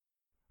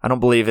I don't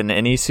believe in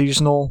any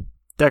seasonal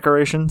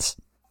decorations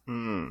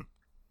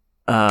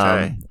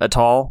Okay. at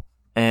all.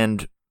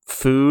 And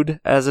food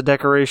as a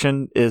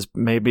decoration is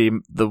maybe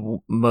the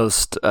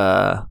most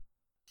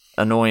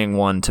annoying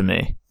one to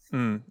me.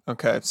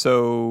 Okay,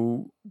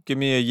 so give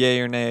me a yay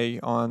or nay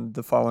on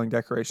the following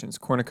decorations.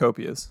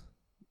 Cornucopias.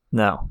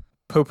 No,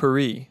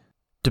 Potpourri.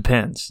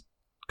 depends.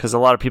 Because a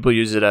lot of people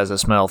use it as a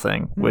smell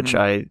thing, which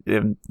I'm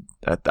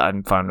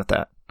fine with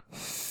that.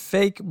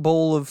 Fake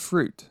bowl of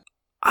fruit.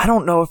 I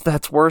don't know if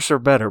that's worse or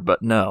better,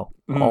 but no.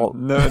 No,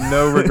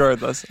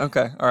 regardless.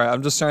 Okay, all right.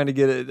 I'm just trying to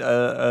get it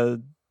a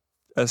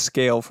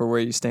scale for where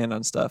you stand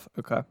on stuff.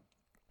 Okay.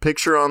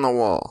 Picture on the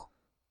wall.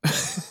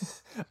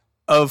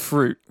 Of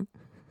fruit.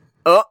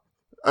 Of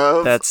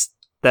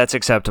That's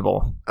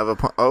acceptable. of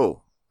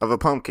a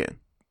pumpkin.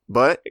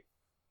 But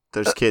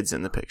there's kids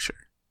in the picture.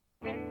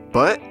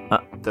 But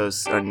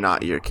those are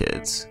not your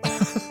kids.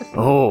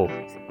 Oh,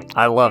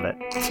 I love it.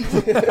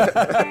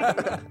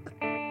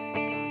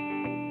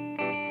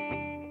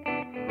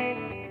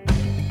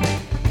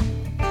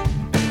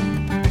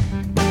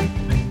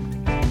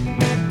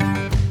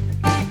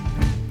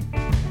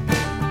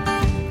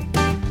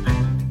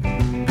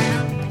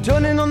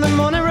 Joining on the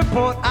morning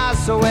report,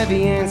 eyes so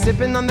heavy and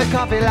sipping on the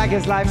coffee like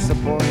it's life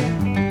support.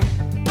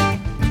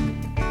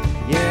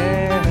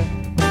 Yeah.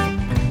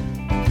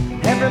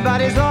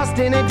 Everybody's lost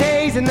in their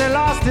days and they're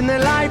lost in their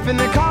life and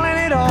they're calling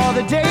it all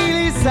the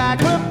daily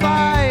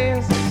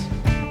sacrifice.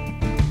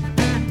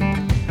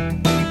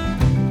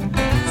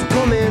 So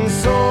come and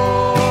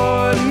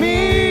sort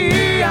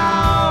me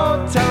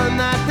out, tell them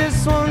that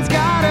this one's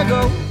gotta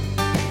go.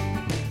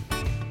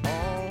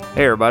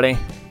 Hey, everybody.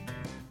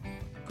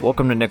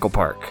 Welcome to Nickel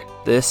Park.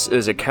 This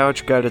is a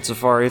couch-guided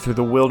safari through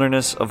the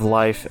wilderness of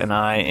life, and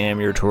I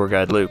am your tour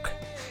guide, Luke.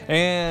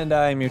 And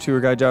I am your tour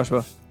guide,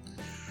 Joshua.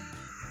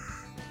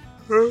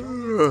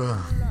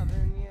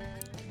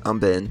 I'm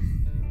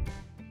Ben.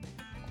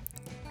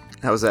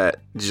 How was that?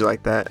 Did you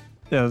like that?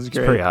 Yeah, it was It's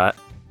great. pretty hot.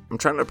 I'm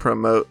trying to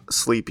promote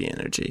sleepy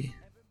energy.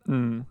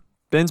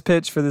 Ben's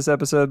pitch for this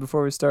episode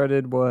before we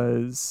started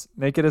was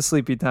make it a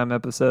sleepy time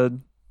episode.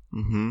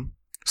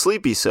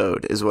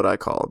 Sleepy-sode is what I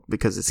called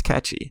because it's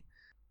catchy.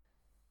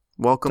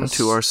 Welcome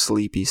to our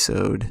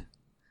sleepy-sode.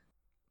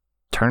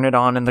 Turn it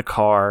on in the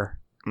car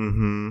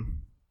and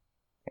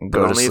go But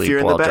to only sleep if you're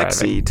in the while back driving.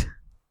 seat.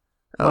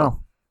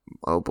 Well,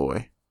 Oh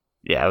boy.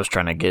 yeah, I was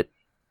trying to get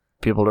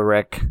people to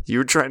wreck. You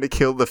were trying to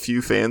kill the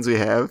few fans we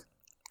have?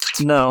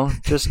 No,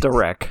 just a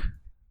wreck.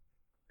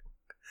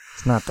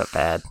 It's not that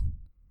bad.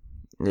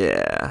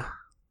 Yeah.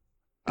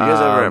 You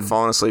guys ever have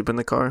fallen asleep in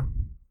the car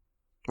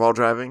while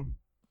driving?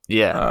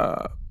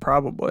 Yeah.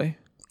 Probably.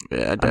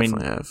 Yeah, I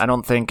definitely have. I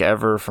don't think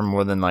ever for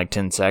more than like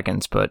 10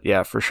 seconds, but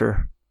yeah, for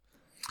sure.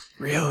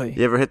 Really?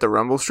 You ever hit the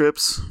rumble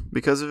strips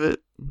because of it?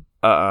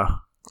 Uh-uh.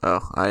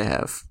 Oh, I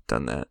have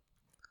done that.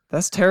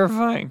 That's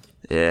terrifying.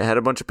 Yeah, I had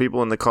a bunch of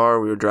people in the car.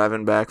 We were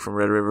driving back from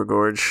Red River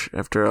Gorge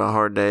after a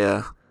hard day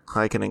of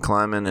hiking and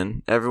climbing,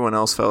 and everyone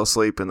else fell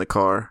asleep in the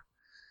car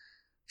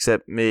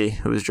except me,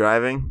 who was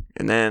driving,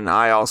 and then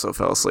I also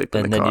fell asleep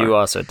in And the then car. you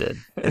also did.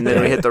 And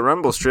then we hit the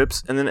rumble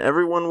strips, and then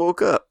everyone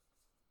woke up.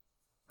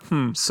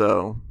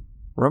 So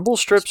Rumble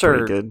it's strips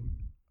pretty are good.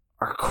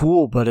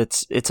 cool, but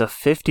it's a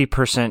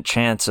 50%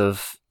 chance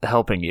of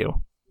helping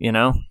you, you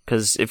know?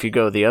 Because if you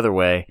go the other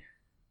way,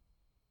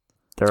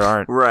 there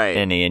aren't Right.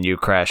 any, and you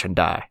crash and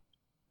die.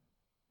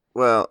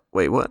 Well,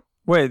 wait, what?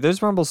 Wait,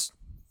 there's rumbles.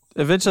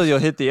 Eventually you'll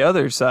hit the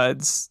other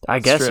side's I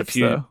guess strips, if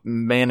you though.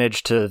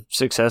 manage to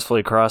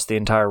successfully cross the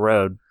entire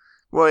road,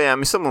 Well, yeah, I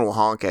mean, someone will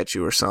honk at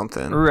you or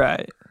something.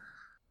 Right.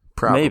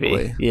 Probably.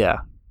 maybe. Yeah.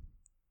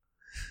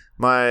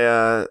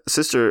 My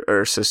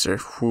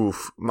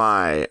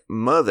my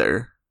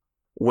mother,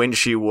 when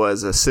she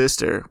was a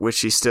sister, which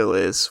she still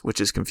is,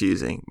 which is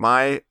confusing,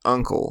 my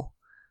uncle,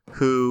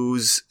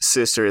 whose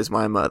sister is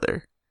my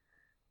mother,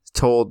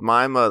 told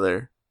my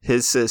mother,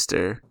 his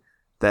sister,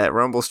 that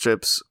rumble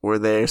strips were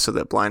there so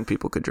that blind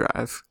people could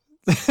drive.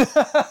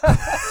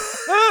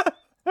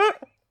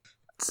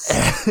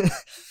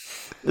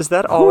 Is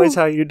that always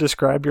how you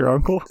describe your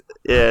uncle?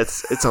 Yeah,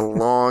 it's a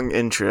long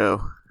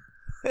intro.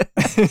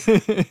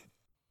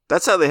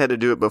 That's how they had to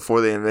do it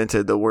before they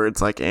invented the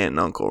words like aunt and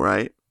uncle,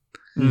 right?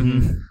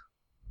 Mm-hmm.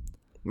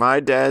 My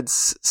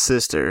dad's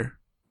sister,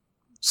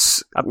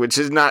 which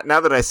is not, now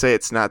that I say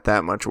it's not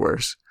that much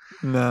worse.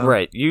 No.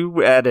 Right.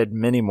 You added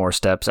many more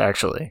steps,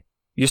 actually.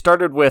 You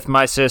started with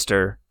my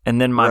sister,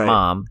 and then my Right.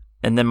 mom,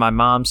 and then my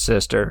mom's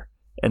sister,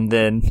 and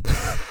then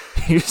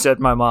you said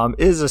my mom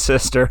is a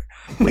sister.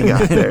 We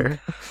got there.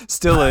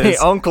 Still My is.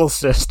 uncle's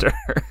sister.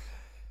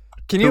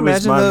 Can you Who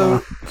is imagine my though?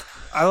 mom?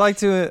 I like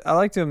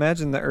to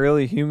imagine the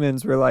early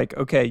humans were like,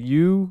 okay,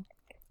 you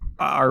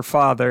are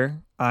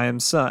father, I am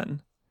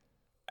son,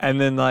 and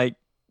then like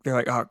they're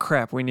like, oh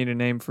crap, we need a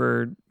name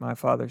for my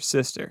father's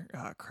sister.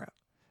 Oh crap,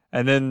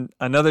 and then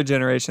another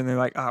generation, they're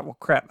like, oh well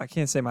crap, I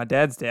can't say my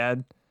dad's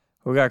dad.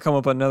 We gotta come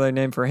up with another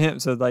name for him.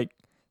 So like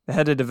they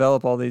had to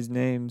develop all these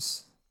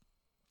names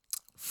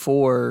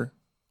for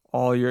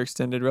all your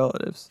extended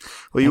relatives.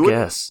 Well, you I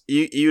wouldn't. guess.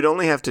 You'd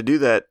only have to do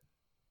that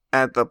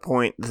at the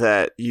point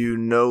that you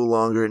no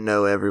longer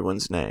know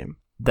everyone's name.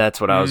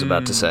 That's what I was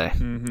about to say.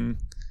 Mm-hmm.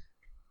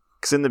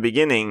 Because in the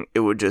beginning,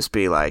 it would just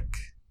be like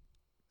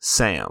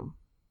Sam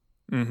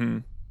Mm-hmm.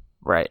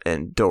 Right.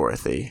 and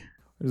Dorothy.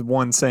 There's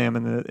one Sam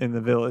in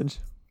the village.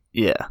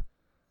 Yeah.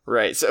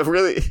 Right. So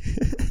really,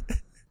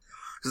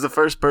 was the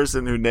first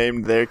person who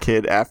named their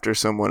kid after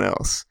someone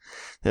else.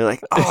 They're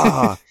like,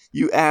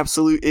 you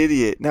absolute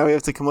idiot. Now we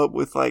have to come up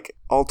with like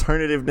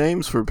alternative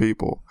names for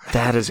people.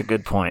 That is a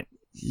good point.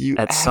 You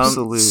At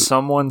absolute.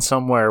 someone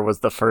somewhere was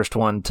the first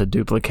one to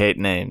duplicate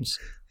names.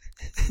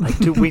 Like,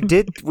 dude, we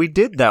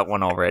did that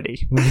one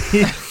already.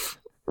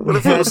 What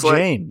if it had was like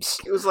James?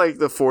 it was like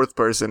the fourth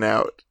person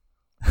out?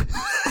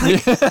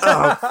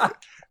 Oh,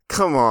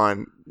 come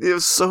on.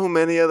 There's so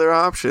many other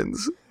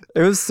options.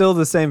 It was still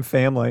the same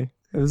family.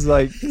 It was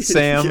like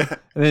Sam, Yeah.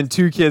 and then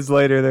 2 kids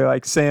later, they're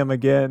like Sam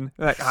again.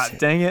 They're like,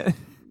 dang it.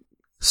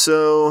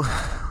 So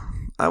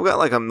I've got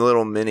like a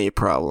little mini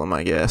problem,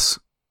 I guess,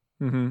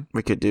 Mm-hmm.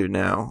 we could do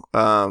now.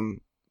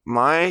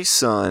 My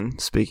son,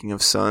 speaking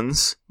of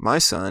sons, my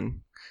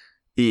son,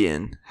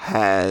 Ian,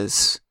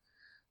 has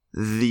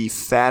the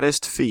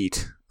fattest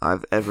feet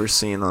I've ever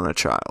seen on a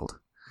child.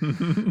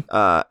 And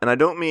I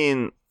don't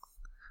mean,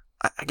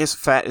 I guess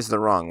fat is the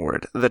wrong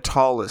word. The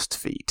tallest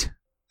feet.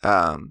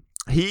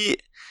 He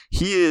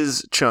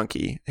is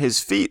chunky.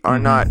 His feet are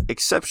not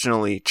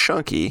exceptionally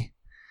chunky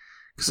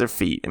because they're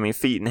feet. I mean,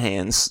 feet and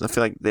hands. I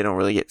feel like they don't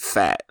really get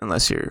fat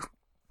unless you're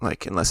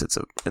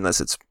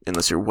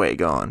unless you're way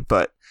gone.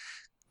 But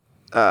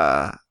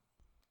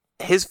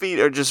his feet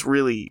are just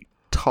really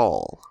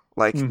tall.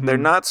 Like they're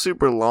not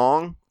super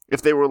long.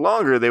 If they were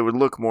longer, they would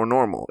look more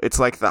normal. It's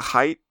like the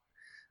height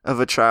of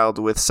a child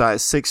with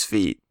size 6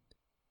 feet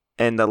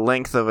and the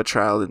length of a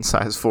child in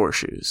size 4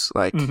 shoes.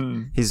 Like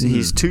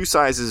he's 2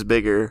 sizes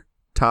bigger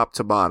top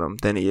to bottom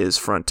than he is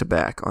front to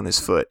back on his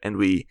foot, and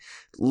we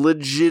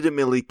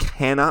legitimately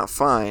cannot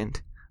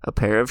find a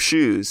pair of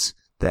shoes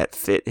that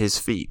fit his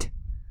feet.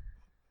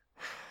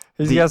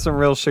 He's got some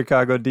real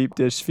Chicago deep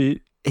dish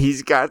feet.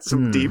 He's got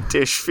some deep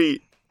dish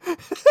feet.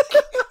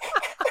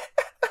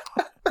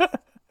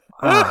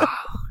 Oh,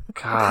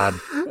 God.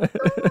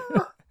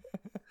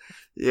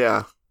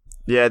 Yeah.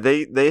 Yeah,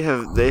 they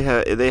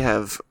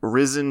have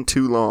risen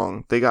too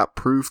long. They got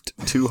proofed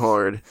too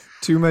hard.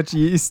 Too much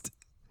yeast.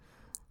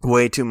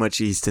 Way too much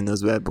yeast in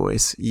those bad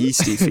boys.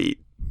 Yeasty feet.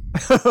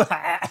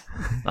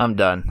 I'm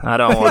done. I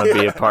don't want to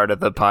be a part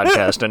of the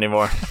podcast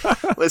anymore.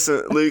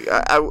 Listen, Luke,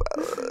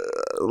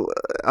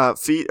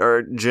 feet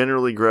are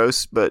generally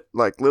gross, but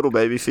like little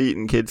baby feet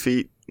and kid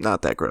feet,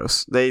 not that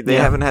gross. They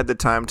haven't had the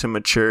time to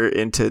mature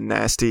into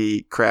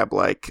nasty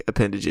crab-like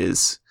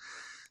appendages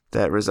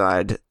that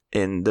reside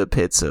in the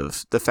pits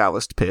of the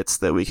foulest pits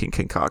that we can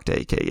concoct,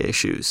 aka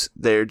shoes.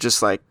 They're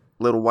just like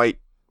little white,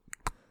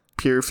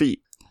 pure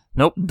feet.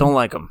 Nope, don't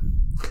like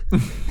them.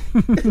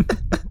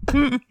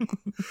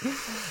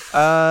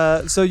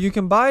 So you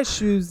can buy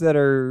shoes that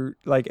are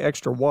like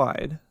extra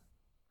wide.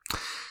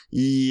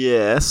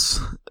 Yes,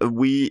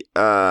 we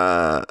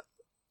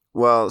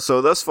well,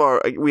 so thus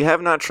far we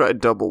have not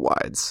tried double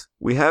wides.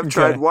 We have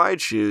tried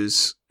wide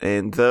shoes,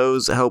 and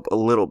those help a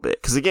little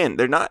bit because again,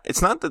 they're not.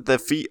 It's not that the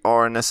feet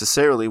are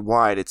necessarily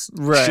wide. It's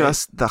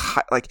just the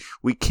height. Like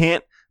we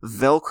can't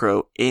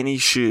Velcro any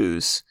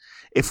shoes.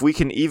 If we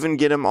can even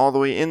get him all the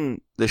way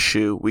in the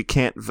shoe, we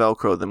can't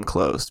Velcro them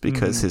closed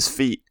because his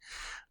feet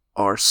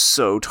are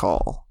so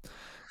tall.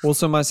 Well,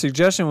 so my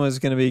suggestion was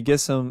going to be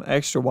get some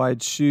extra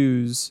wide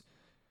shoes,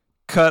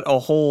 cut a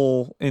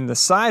hole in the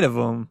side of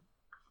them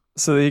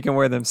so that you can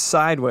wear them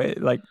sideways,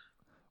 like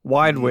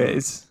wide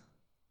ways.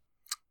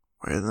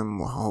 Wear them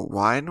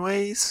wide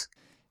ways?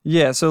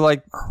 Yeah, so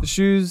like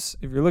shoes,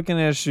 if you're looking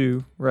at a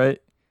shoe,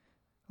 right?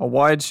 A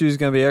wide shoe is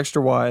going to be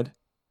extra wide.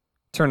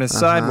 Turn it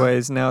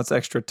sideways, now it's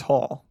extra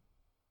tall.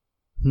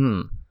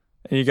 And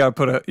you got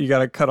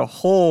to cut a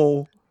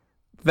hole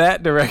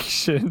that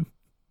direction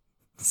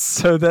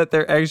so that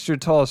they're extra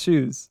tall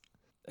shoes.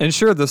 And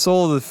sure, the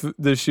sole of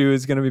the shoe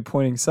is going to be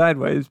pointing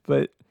sideways,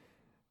 but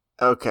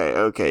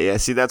Okay, yeah.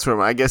 See,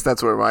 I guess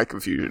that's where my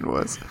confusion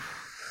was.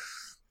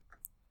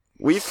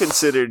 We've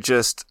considered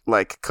just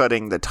like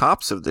cutting the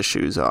tops of the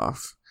shoes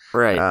off.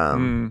 Right.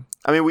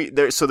 I mean,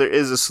 there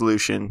is a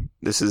solution.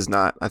 This is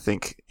not. I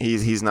think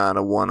he's not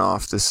a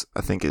one-off. This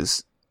I think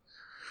is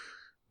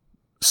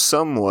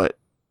somewhat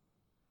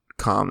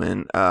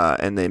common,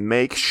 and they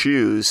make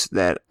shoes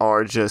that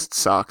are just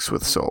socks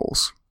with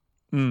soles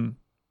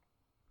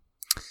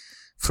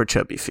for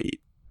chubby feet.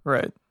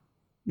 right.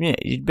 Yeah,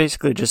 you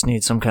basically just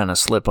need some kind of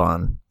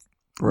slip-on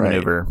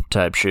maneuver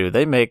type shoe.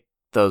 They make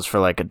those for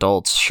like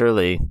adults.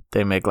 Surely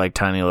they make like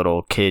tiny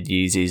little kid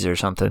Yeezys or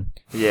something.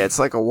 Yeah, it's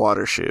like a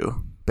water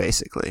shoe.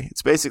 Basically,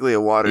 it's basically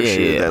a water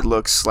shoe that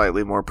looks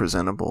slightly more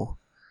presentable.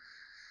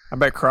 I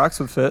bet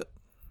Crocs would fit.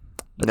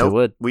 But they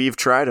would. We've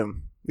tried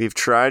them. We've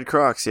tried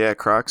Crocs. Yeah,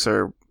 Crocs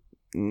are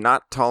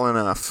not tall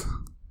enough.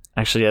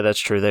 Actually, yeah, that's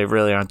true. They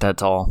really aren't that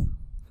tall.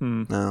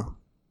 No,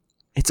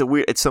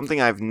 it's something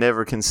I've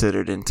never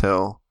considered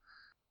until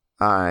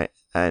I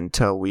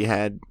until we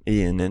had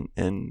Ian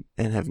and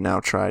have now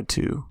tried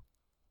to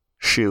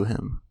shoe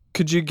him.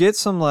 Could you get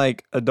some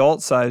like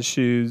adult size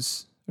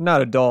shoes?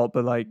 Not adult,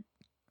 but like,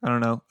 I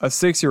don't know, a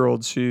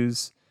 6-year-old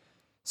shoes.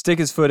 Stick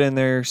his foot in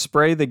there,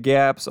 spray the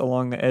gaps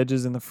along the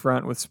edges in the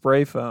front with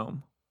spray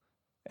foam.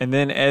 And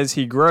then as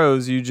he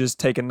grows, you just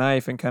take a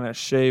knife and kind of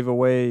shave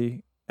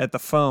away at the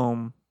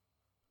foam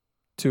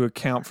to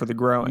account for the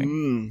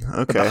growing.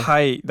 Okay.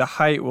 But the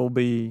height will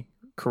be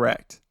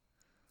correct.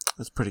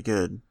 That's pretty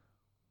good.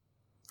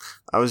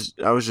 I was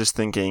just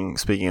thinking,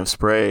 speaking of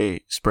spray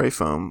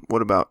foam,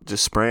 what about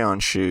just spray on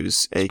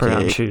shoes,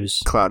 aka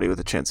shoes. Cloudy with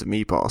a Chance of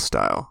Meatball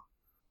style?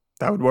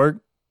 That would work.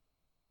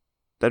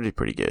 That'd be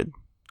pretty good.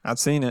 I've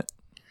seen it.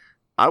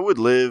 I would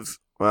live.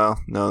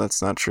 Well, no,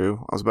 that's not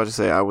true. I was about to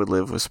say I would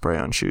live with spray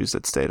on shoes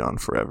that stayed on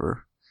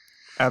forever.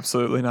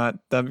 Absolutely not.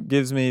 That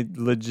gives me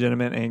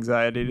legitimate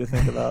anxiety to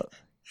think about.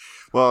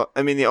 Well,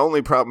 I mean, the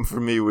only problem for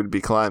me would be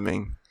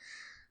climbing.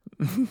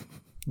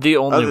 The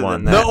only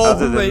one.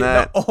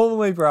 The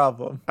only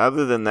problem.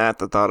 Other than that,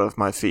 the thought of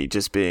my feet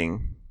just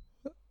being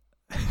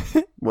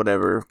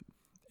whatever.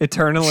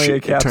 Eternally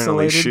encapsulated.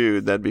 Eternally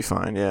shoed, that'd be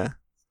fine, yeah.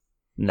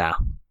 No.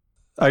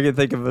 I can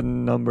think of a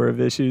number of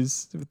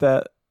issues with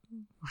that.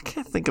 I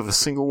can't think of a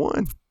single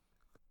one.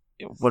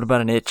 What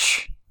about an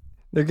itch?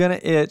 They're going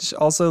to itch.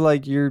 Also,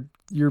 like, your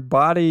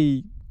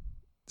body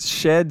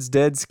sheds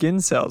dead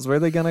skin cells. Where are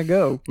they going to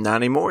go? Not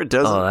anymore, it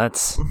doesn't. Oh,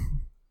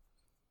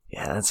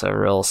 that's a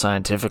real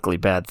scientifically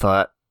bad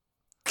thought.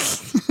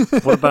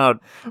 What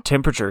about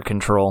temperature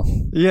control?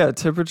 Yeah,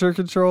 temperature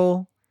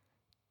control.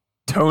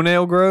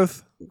 Toenail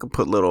growth. You can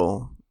put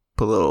little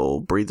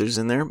breathers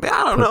in there.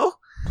 I don't know.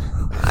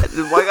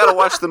 I gotta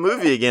watch the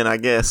movie again, I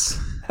guess.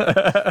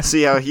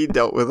 See how he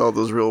dealt with all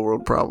those real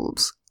world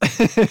problems.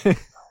 Can't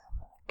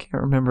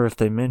remember if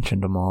they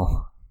mentioned them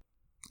all.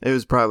 It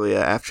was probably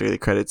after the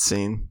credits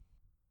scene.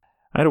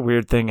 I had a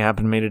weird thing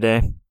happen to me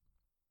today.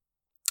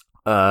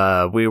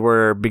 We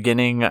were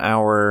beginning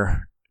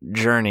our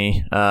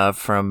journey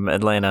from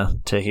Atlanta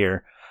to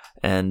here,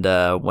 and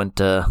went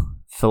to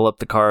fill up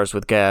the cars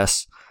with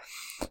gas,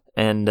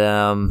 and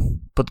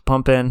put the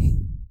pump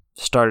in,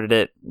 started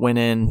it, went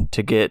in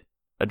to get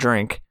a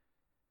drink,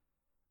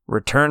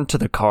 returned to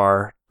the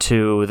car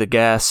to the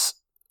gas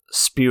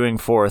spewing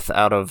forth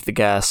out of the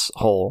gas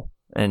hole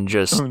and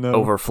just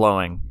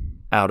overflowing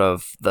out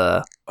of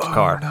the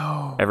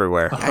car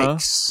everywhere.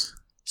 Yikes.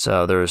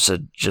 So there was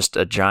just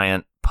a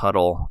giant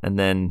puddle and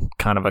then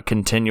kind of a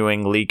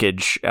continuing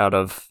leakage out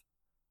of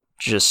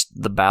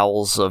just the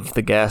bowels of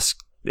the gas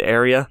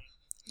area.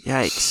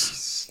 Yikes.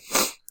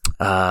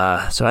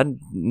 So I'd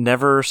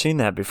never seen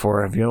that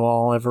before. Have you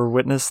all ever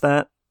witnessed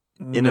that?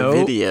 In a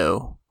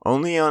video.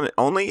 Only on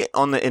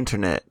the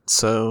internet.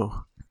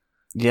 So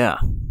yeah.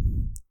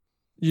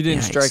 You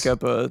didn't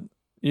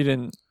you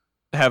didn't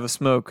have a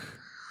smoke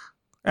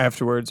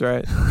afterwards,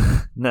 right?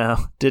 No,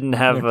 didn't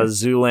have a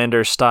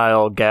Zoolander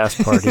style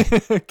gas party.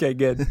 Okay,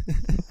 good.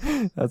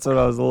 That's what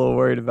I was a little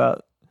worried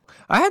about.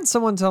 I had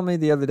someone tell me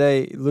the other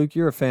day, Luke,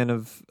 you're a fan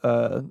of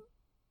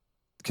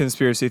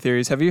conspiracy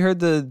theories. Have you heard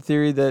the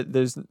theory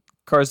that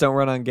cars don't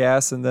run on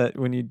gas and that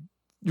when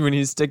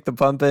you stick the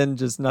pump in,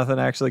 just nothing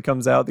actually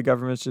comes out? The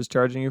government's just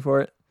charging you for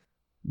it?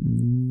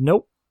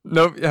 Nope.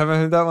 Nope. You haven't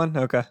heard that one?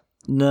 Okay.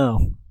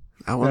 No.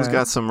 That one's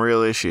got some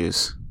real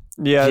issues.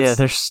 Yeah,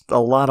 there's a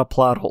lot of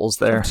plot holes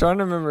there. I'm trying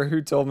to remember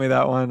who told me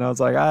that one. I was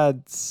like,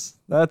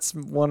 that's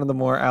one of the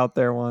more out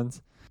there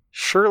ones.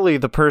 Surely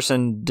the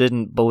person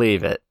didn't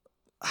believe it.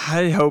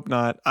 I hope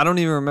not. I don't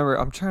even remember.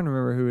 I'm trying to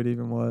remember who it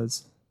even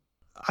was.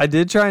 I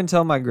did try and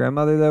tell my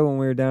grandmother, though, when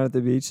we were down at the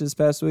beach this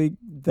past week,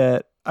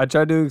 that I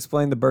tried to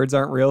explain the birds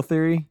aren't real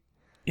theory.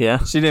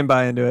 Yeah? She didn't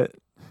buy into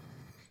it.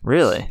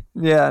 Really?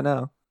 Yeah, I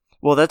know.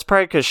 Well, that's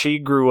probably because she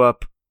grew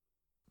up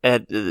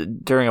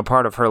during a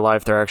part of her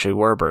life there actually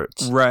were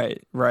birds.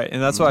 Right.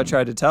 And that's what I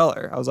tried to tell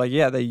her. I was like,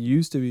 yeah, they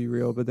used to be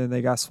real, but then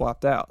they got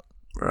swapped out.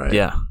 Right.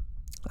 Yeah.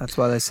 That's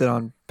why they sit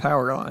on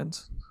power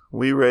lines.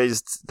 We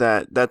raised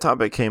that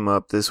topic came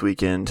up this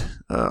weekend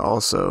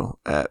also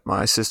at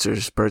my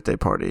sister's birthday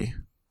party.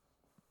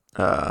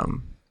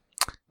 And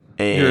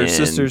your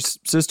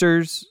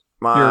sisters?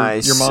 My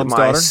your mom's my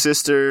daughter?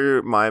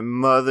 sister, my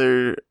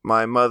mother,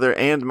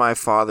 and my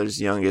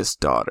father's youngest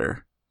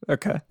daughter.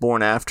 Okay.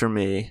 Born after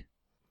me.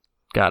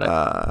 Got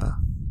it.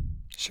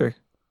 Sure.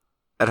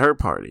 At her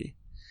party.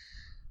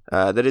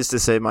 That is to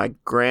say, my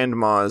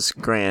grandma's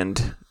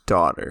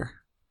granddaughter.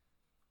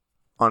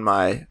 On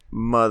my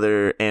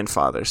mother and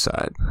father's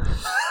side.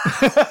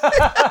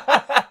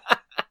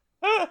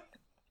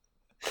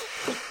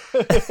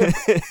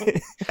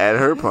 At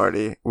her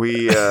party,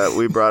 we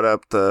brought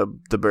up the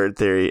bird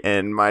theory,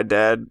 and my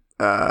dad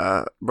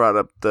brought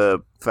up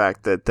the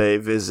fact that they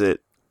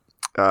visit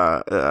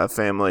a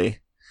family.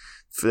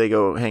 They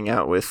go hang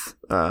out with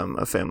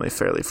a family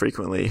fairly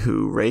frequently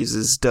who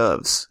raises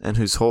doves, and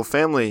whose whole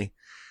family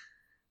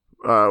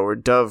were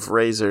dove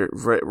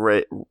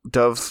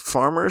dove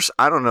farmers.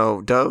 I don't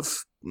know,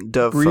 dove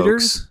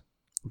breeders? folks.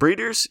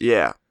 Breeders,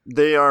 yeah.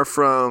 They are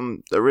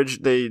from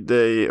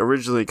they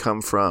originally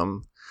come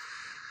from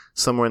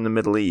somewhere in the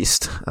Middle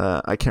East.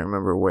 I can't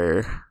remember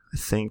where. I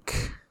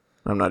think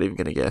I'm not even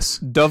gonna guess.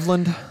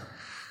 Doveland.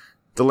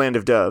 The land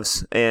of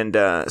doves, and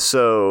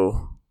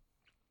so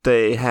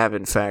they have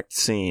in fact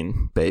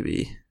seen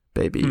baby,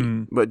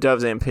 but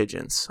doves and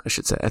pigeons, I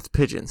should say.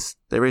 Pigeons.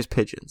 They raise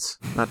pigeons,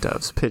 not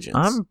doves.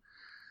 Pigeons.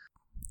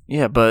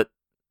 Yeah, but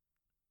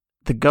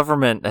the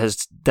government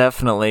has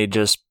definitely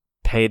just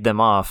paid them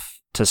off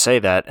to say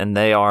that, and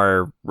they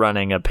are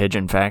running a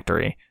pigeon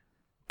factory.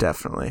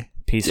 Definitely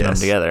Piecing them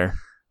together.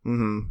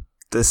 Mm-hmm.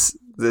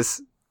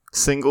 This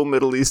single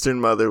Middle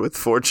Eastern mother with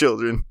 4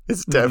 children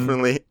is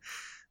definitely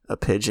a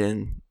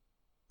pigeon,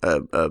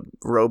 a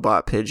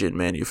robot pigeon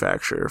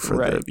manufacturer for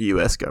the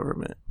U.S.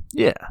 government.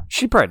 Yeah,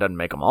 she probably doesn't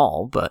make them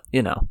all, but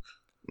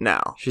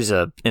Now she's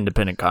an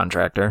independent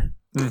contractor.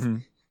 Mm-hmm.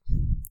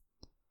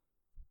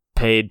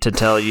 Paid to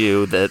tell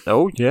you that,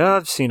 oh yeah,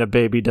 I've seen a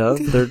baby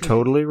dove. They're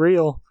totally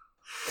real.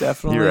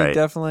 Definitely, You're right.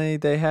 definitely,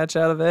 they hatch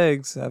out of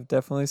eggs. I've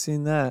definitely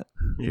seen that.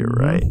 You're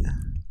right.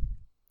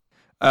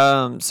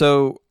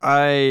 So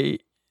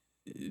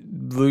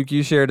Luke,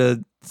 you shared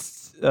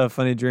a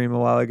funny dream a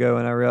while ago,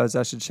 and I realized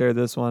I should share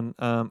this one.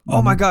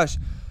 Oh my gosh,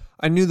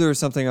 I knew there was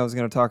something I was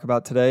going to talk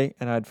about today,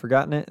 and I'd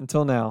forgotten it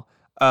until now.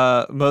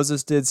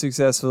 Moses did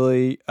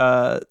successfully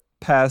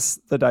pass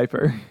the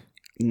diaper.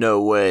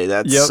 No way.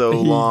 That's Yep, so he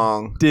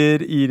long.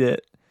 Did eat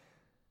it.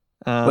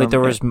 Wait,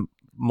 there was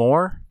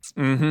more?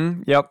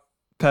 Mm-hmm. Yep.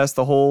 Passed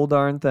the whole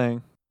darn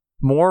thing.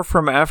 More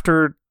from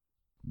after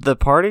the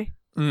party?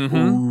 Mm-hmm.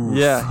 Oof.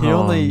 Yeah, he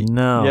only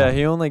no. Yeah,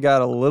 he only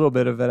got a little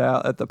bit of it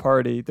out at the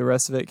party. The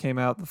rest of it came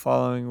out the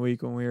following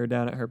week when we were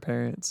down at her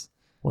parents'.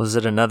 Was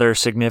it another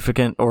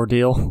significant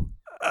ordeal?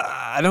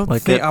 I don't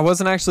Like think it- I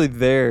wasn't actually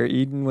there.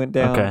 Eden went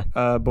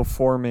down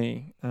before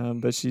me,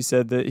 but she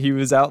said that he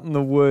was out in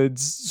the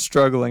woods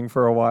struggling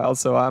for a while.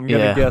 So I'm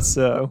gonna guess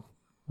so.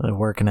 They're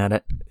working at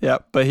it. Yeah,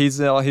 but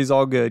he's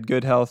all good.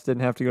 Good health.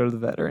 Didn't have to go to the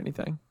vet or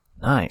anything.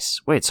 Nice.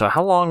 Wait, so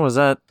how long was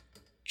that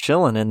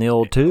chilling in the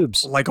old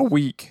tubes? Like a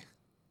week.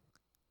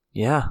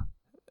 Yeah.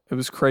 It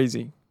was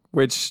crazy.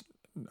 Which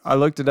I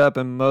looked it up,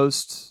 and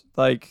most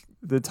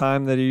the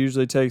time that it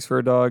usually takes for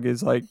a dog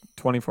is like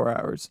 24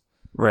 hours.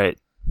 Right.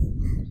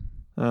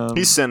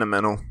 He's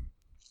sentimental.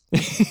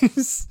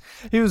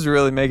 He was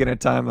really making a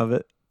time of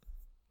it.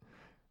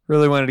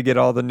 Really wanted to get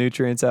all the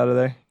nutrients out of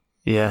there.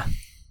 Yeah.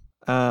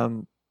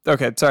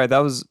 Okay, sorry, that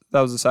was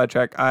a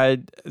sidetrack.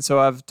 So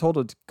I've told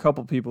a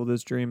couple people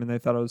this dream and they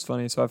thought it was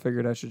funny, so I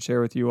figured I should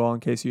share with you all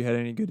in case you had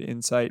any good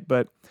insight.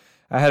 But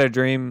I had a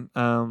dream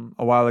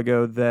a while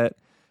ago that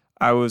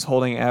I was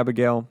holding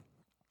Abigail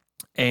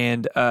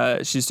and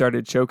she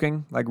started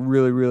choking, like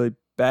really, really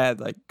bad,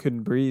 like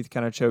couldn't breathe,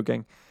 kind of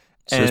choking.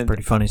 So it's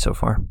pretty funny so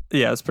far.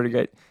 Yeah, it's pretty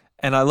great.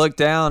 And I look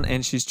down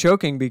and she's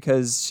choking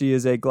because she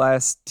is a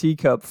glass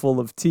teacup full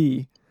of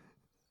tea.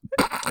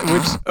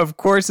 Which, of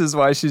course, is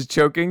why she's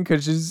choking,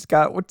 because she's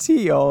got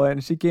tea all in.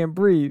 She can't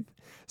breathe.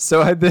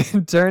 So I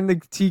then turn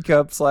the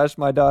teacup /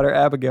 my daughter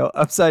Abigail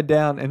upside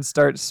down and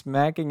start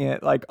smacking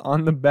it like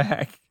on the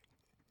back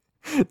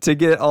to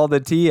get all the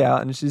tea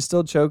out. And she's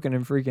still choking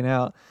and freaking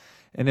out.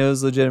 And it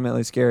was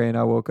legitimately scary. And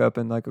I woke up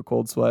in like a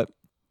cold sweat.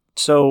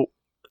 So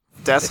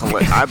That's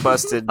hilarious. I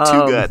busted 2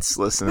 guts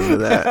listening to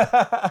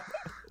that.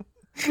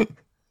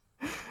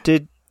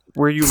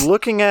 were you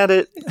looking at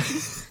it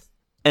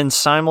and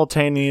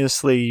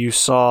simultaneously you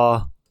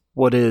saw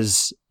what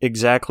is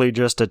exactly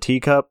just a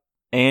teacup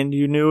and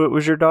you knew it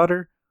was your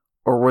daughter?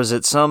 Or was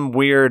it some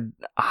weird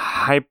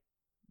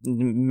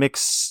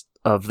mix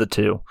of the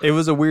two? It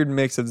was a weird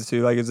mix of the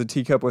two. Like, it was a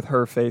teacup with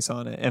her face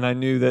on it. And I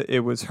knew that it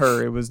was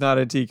her. It was not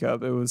a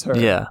teacup. It was her.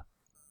 Yeah.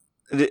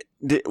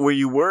 Were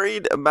you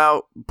worried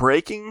about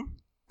breaking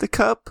the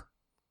cup?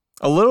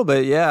 A little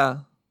bit,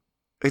 yeah.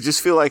 I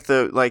just feel like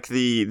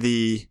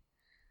the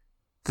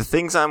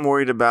things I'm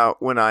worried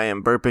about when I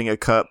am burping a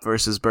cup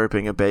versus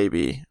burping a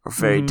baby are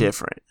very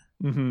different.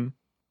 Mm-hmm.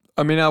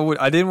 I mean,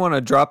 I didn't want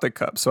to drop the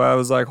cup, so I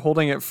was like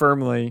holding it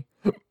firmly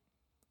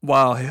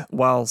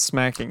while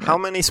smacking it. How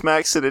many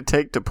smacks did it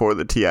take to pour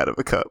the tea out of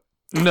a cup?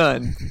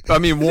 None. I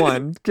mean,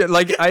 one.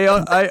 Like I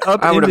upended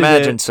I would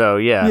imagine it. so,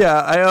 yeah.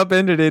 Yeah, I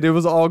upended it. It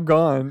was all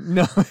gone.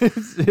 No,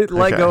 it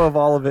let Okay. go of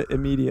all of it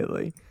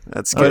immediately.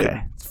 That's good.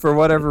 Okay. For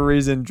whatever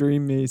reason,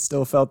 Dream Me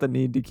still felt the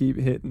need to keep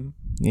hitting.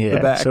 Yeah.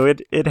 back. So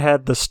it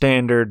had the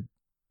standard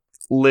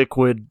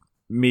liquid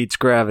meets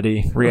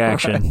gravity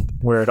reaction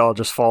where it all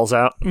just falls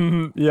out.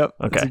 Mm-hmm. Yep.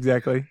 Okay. That's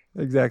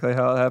exactly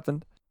how it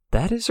happened.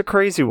 That is a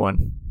crazy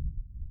one.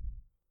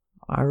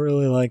 I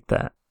really like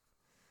that.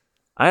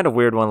 I had a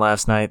weird one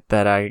last night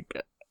that I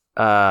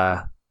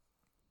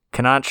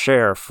cannot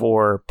share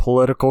for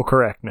political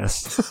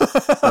correctness.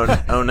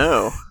 Oh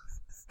no.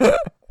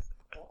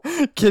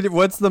 Kid,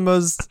 what's the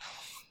most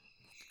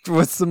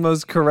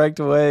correct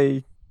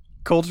way,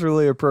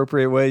 culturally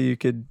appropriate way you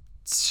could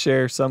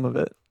share some of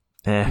it?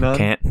 None?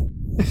 Can't.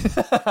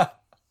 I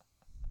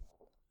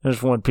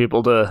just want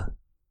people to,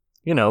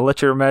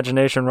 let your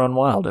imagination run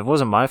wild. It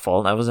wasn't my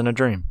fault. I was in a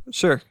dream.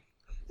 Sure.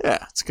 Yeah,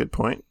 that's a good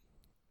point.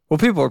 Well,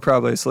 people are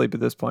probably asleep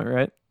at this point,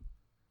 right?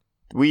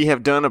 we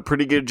have done a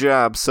pretty good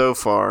job so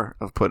far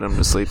of putting him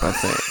to sleep, I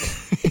think.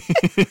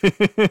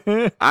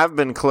 I've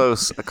been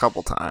close a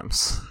couple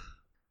times.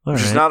 All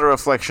Which is right. not a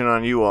reflection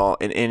on you all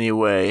in any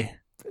way.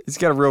 He's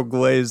got a real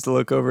glazed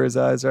look over his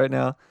eyes right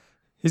now.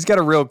 He's got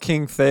a real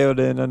King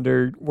Theoden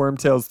under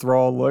Wormtail's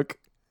thrall look.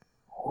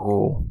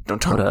 Oh.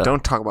 Don't talk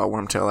about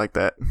Wormtail like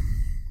that.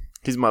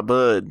 He's my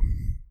bud.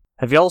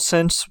 Have y'all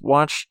since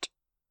watched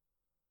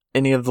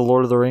any of the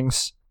Lord of the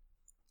Rings?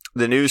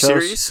 The new Shows?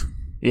 series?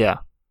 Yeah.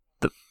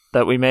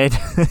 That we made?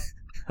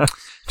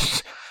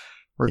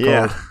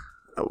 Yeah.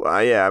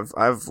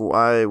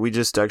 We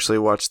just actually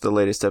watched the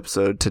latest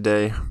episode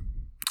today.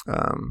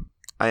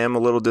 I am a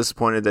little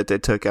disappointed that they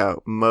took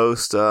out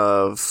most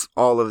of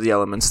all of the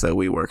elements that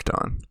we worked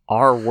on.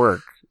 Our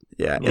work.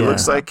 Yeah, it Yeah.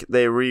 looks like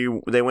they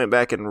went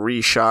back and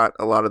reshot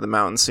a lot of the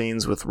mountain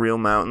scenes with real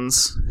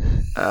mountains.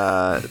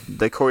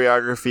 The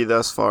choreography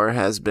thus far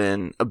has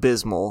been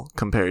abysmal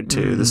compared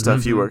to the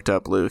stuff you worked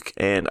up, Luke,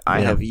 and I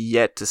Yeah. have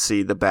yet to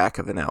see the back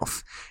of an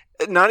elf.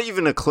 Not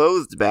even a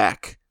clothed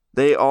back.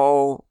 They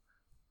all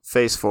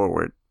face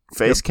forward,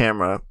 face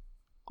camera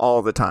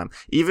all the time.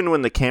 Even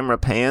when the camera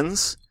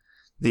pans,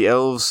 the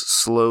elves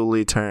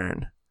slowly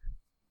turn.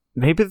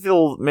 Maybe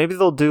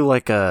they'll do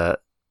like a,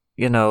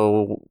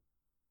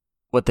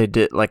 what they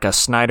did, like a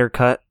Snyder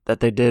cut that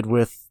they did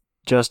with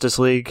Justice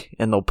League,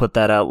 and they'll put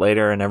that out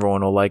later, and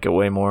everyone will like it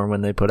way more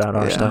when they put out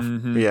our Yeah. stuff.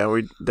 Mhm. Yeah,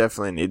 we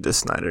definitely need the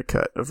Snyder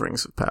cut of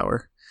Rings of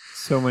Power.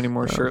 So many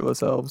more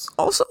shirtless elves.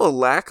 Also, a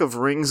lack of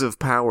Rings of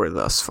Power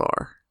thus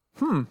far.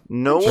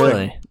 No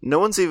Really? no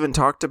one's even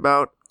talked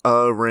about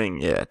a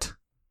ring yet.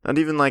 Not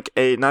even like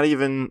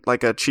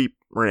a cheap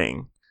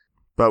ring.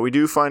 But you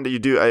do find out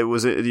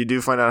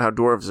how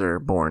dwarves are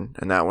born,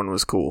 and that one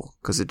was cool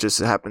because it just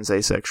happens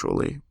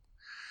asexually.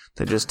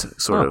 They just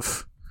sort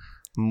of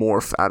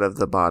morph out of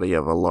the body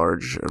of a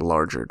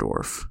larger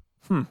dwarf.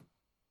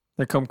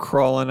 They come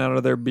crawling out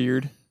of their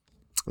beard.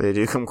 They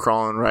do come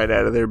crawling right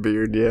out of their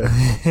beard, yeah.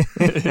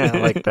 Yeah, I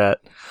like that.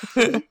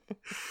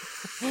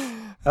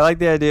 I like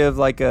the idea of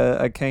like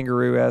a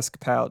kangaroo-esque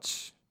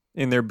pouch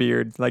in their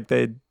beard. Like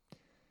they'd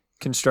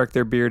construct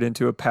their beard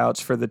into a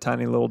pouch for the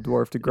tiny little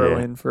dwarf to grow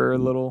Yeah. in for a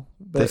little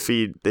They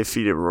bit.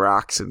 feed it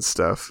rocks and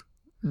stuff.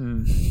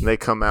 They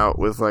come out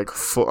with like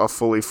a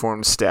fully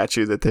formed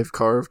statue that they've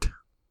carved.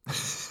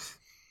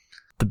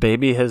 The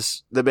baby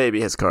has... The baby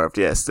has carved,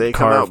 yes. They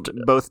come out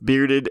Carved. both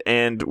bearded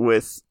and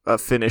with a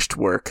finished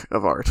work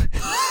of art.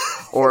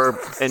 Or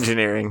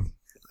engineering.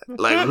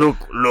 Like,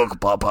 look,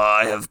 Papa,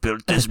 I have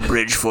built this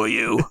bridge for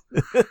you.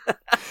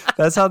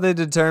 That's how they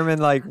determine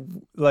like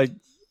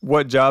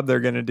what job they're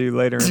gonna do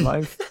later in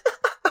life.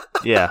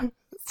 Yeah.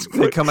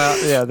 They come out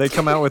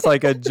with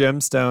like a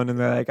gemstone, and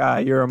they're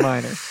like, you're a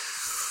miner.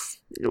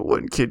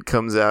 One kid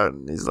comes out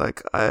and he's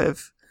like,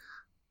 I've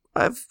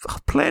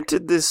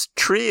planted this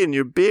tree in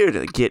your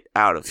beard. Get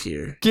out of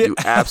here, you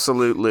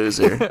absolute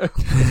loser.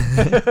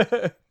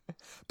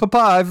 Papa,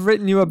 I've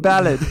written you a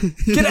ballad.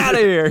 Get out of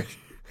here.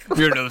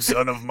 You're no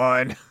son of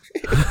mine.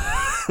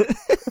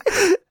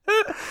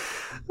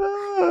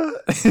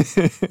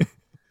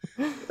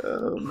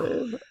 Oh,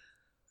 man.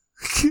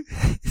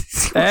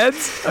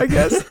 Ads, I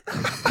guess.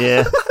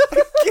 Yeah.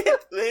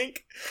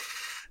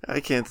 I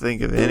can't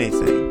think of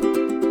anything.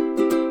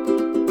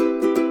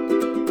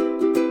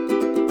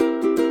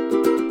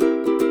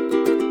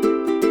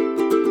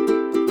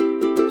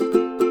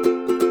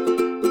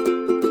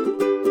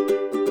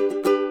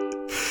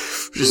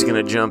 Just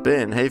gonna jump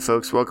in. Hey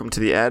folks, welcome to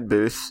the ad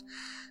booth.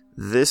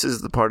 This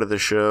is the part of the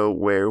show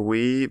where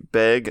we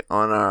beg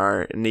on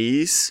our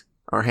knees,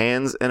 our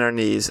hands and our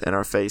knees and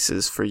our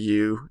faces for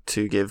you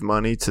to give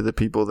money to the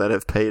people that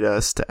have paid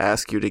us to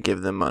ask you to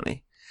give them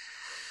money.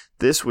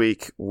 This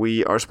week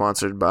we are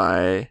sponsored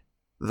by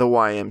the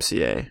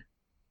YMCA.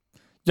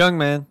 Young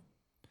man.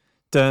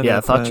 Yeah,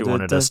 I thought you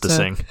wanted us to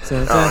sing.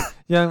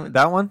 Young,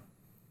 that one?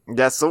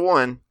 That's the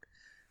one.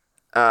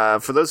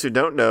 For those who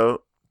don't know,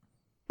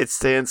 it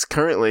stands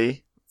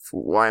currently,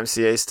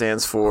 YMCA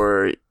stands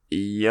for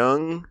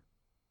Young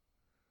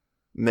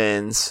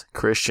Men's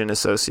Christian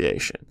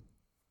Association.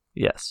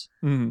 Yes.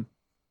 Mm.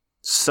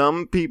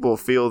 Some people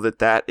feel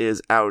that is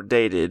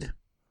outdated,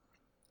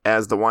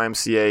 as the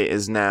YMCA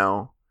is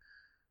now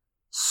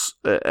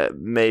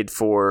made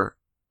for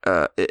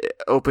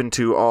open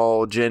to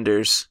all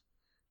genders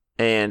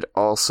and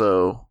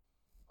also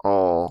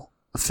all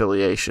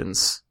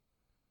affiliations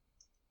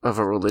of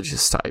a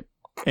religious type.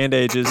 And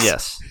ages.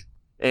 Yes.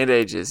 And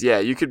ages. Yeah,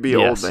 you could be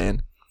Yes. old,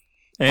 man.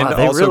 And Wow,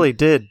 they also, really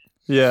did.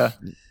 yeah.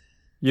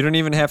 You don't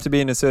even have to be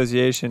an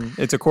association.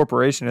 It's a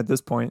corporation at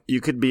this point.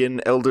 You could be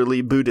an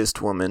elderly Buddhist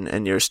woman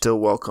and you're still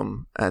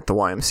welcome at the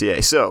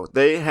YMCA. So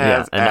they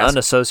have An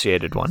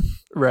unassociated one.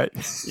 Right.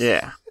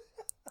 yeah.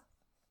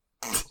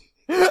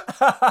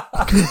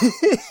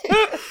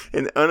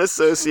 An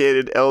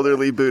unassociated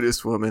elderly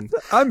Buddhist woman.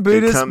 I'm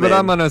Buddhist, come but in.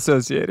 I'm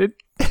unassociated.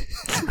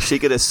 She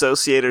could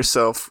associate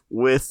herself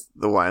with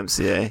the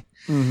YMCA.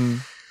 Mm-hmm.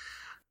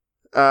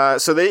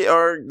 So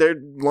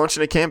they're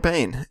launching a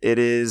campaign. It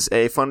is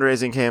a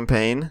fundraising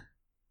campaign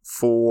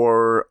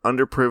for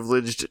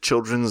underprivileged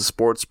children's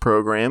sports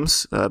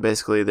programs.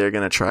 Basically, they're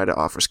going to try to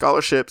offer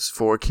scholarships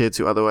for kids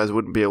who otherwise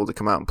wouldn't be able to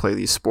come out and play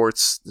these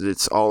sports.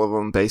 It's all of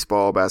them: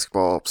 baseball,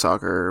 basketball,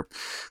 soccer,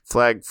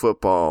 flag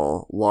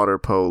football, water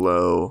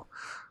polo,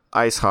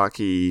 ice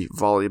hockey,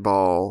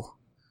 volleyball,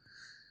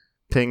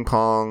 ping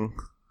pong,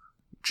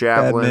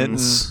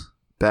 javelins,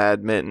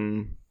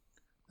 badminton,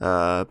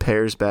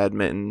 pairs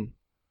badminton,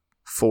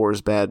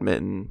 fours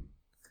badminton.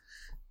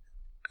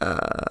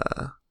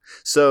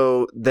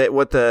 So that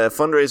what the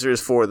fundraiser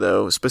is for,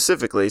 though,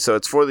 specifically, so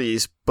it's for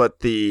these, but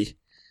the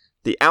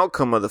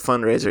outcome of the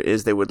fundraiser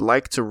is they would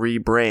like to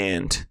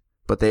rebrand,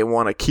 but they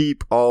want to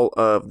keep all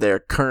of their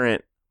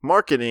current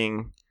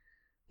marketing,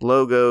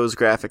 logos,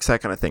 graphics,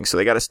 that kind of thing. So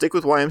they got to stick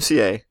with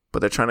YMCA, but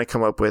they're trying to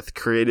come up with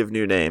creative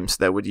new names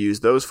that would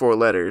use those 4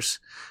 letters,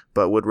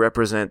 but would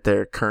represent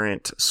their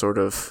current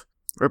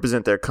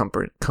represent their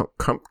company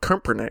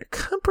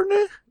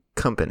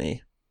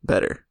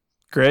better.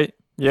 Great.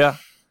 Yeah.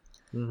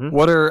 Mm-hmm.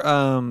 What are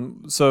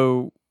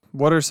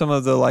some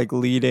of the like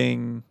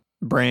leading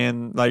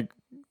brand like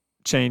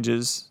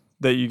changes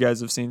that you guys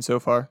have seen so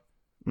far?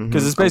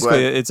 Because it's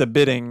basically it's a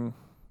bidding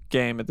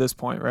game at this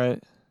point,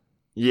 right?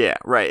 Yeah,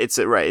 right. It's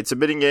a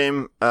bidding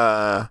game.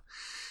 You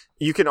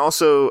can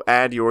also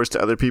add yours to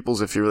other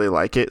people's if you really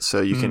like it,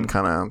 so you can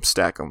kind of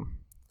stack them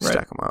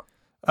up.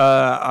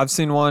 I've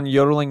seen one,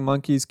 Yodeling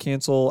Monkeys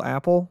Cancel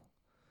Apple.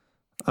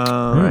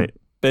 Right.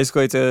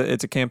 Basically,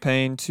 it's a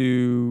campaign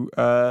to,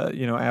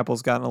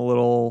 Apple's gotten a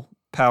little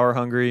power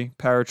hungry,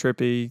 power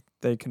trippy.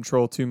 They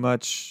control too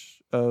much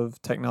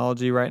of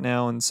technology right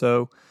now, and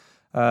so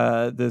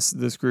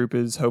this group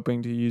is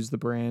hoping to use the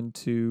brand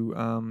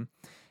to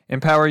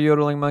empower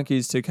Yodeling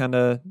Monkeys to kind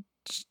of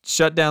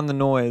shut down the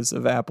noise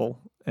of Apple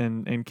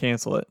and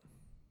cancel it.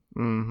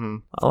 Mm-hmm.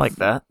 I like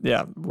that.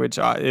 Yeah, which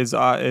is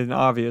an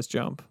obvious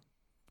jump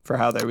for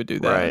how they would do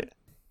that. Right.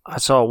 I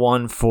saw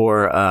one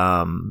for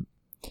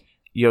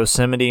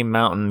Yosemite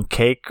Mountain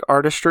Cake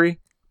Artistry.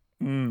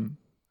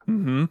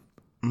 Mm-hmm.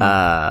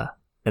 And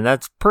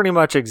that's pretty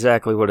much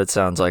exactly what it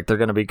sounds like. They're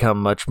going to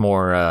become much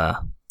more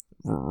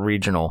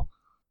regional,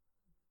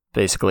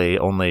 basically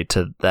only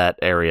to that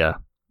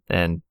area,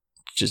 and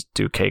just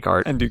do cake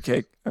art. And do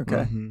cake.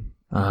 Okay.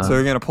 Mm-hmm. So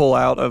they're going to pull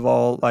out of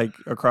all, like,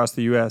 across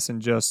the U.S.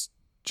 and just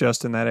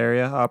in that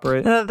area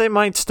operate? They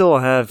might still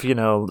have,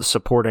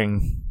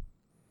 supporting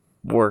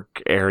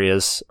work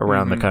areas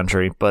around the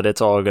country, but it's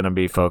all going to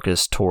be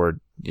focused toward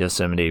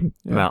Yosemite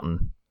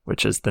Mountain,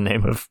 which is the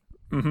name of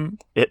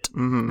it.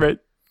 Mm-hmm. Right.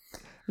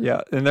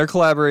 Yeah, and they're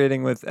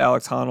collaborating with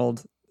Alex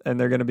Honnold, and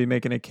they're going to be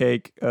making a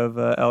cake of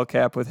El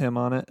Cap with him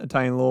on it, a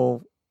tiny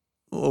little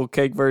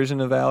cake version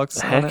of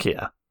Alex. Heck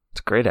yeah. It's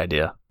a great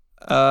idea.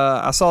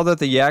 I saw that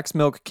the Yak's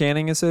Milk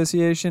Canning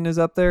Association is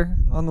up there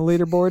on the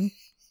leaderboard.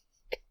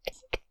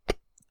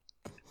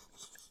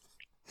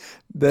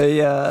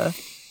 They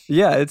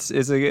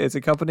it's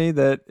a company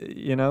that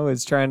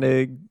is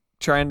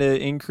trying to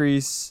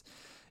increase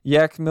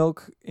yak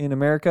milk in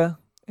America,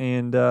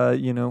 and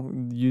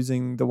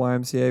using the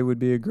YMCA would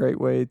be a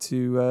great way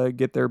to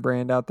get their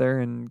brand out there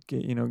and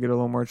get a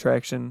little more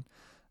traction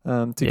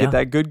get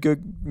that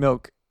good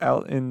milk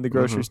out in the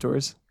grocery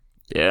stores.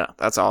 Yeah,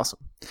 that's awesome.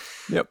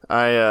 Yep.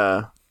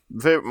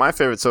 My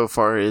favorite so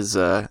far is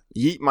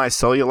Yeet My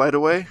Cellulite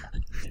Away.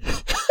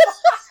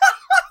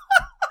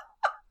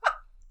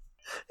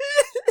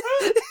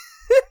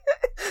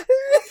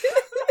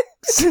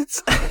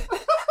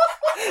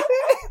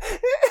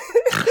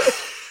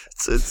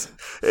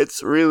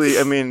 It's really,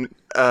 I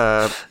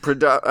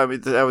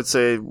would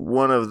say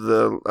one of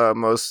the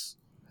most,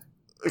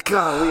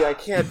 golly, I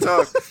can't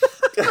talk.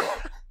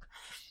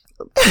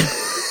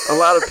 A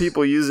lot of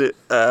people use it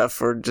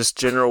for just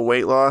general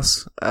weight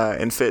loss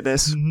and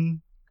fitness.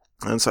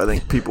 Mm-hmm. And so I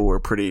think people were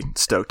pretty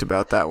stoked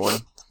about that one.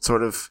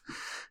 Sort of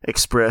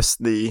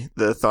expressed the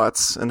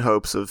thoughts and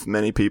hopes of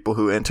many people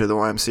who enter the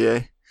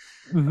YMCA.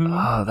 Mm-hmm.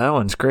 Oh, that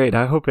one's great.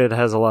 I hope it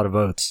has a lot of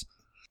votes.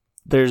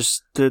 There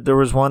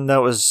was one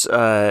that was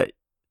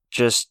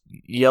just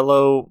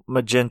yellow,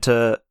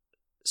 magenta,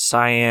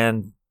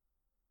 cyan,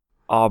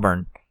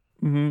 auburn,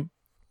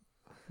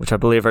 which I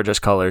believe are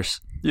just colors.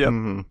 Yep.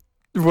 Mm-hmm.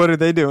 What are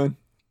they doing?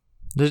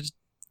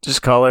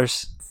 Just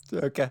colors.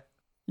 Okay.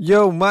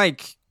 Yo,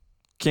 Mike.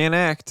 Can't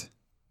act.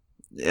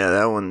 Yeah,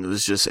 that one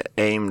was just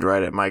aimed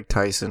right at Mike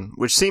Tyson,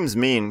 which seems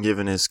mean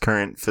given his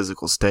current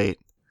physical state.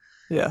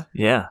 Yeah.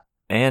 Yeah.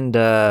 And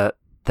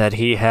that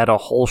he had a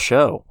whole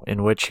show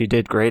in which he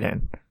did great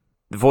in.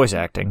 Voice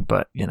acting,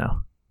 but, Yeah.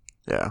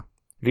 Have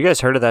you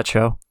guys heard of that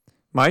show?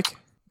 Mike?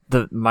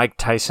 The Mike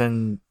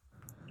Tyson,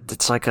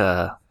 it's like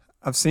a...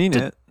 I've seen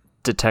it.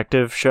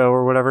 Detective show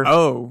or whatever.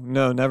 Oh,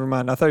 no, never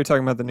mind. I thought you were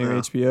talking about the new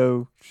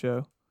HBO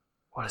show.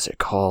 What is it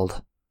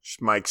called?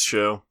 Mike's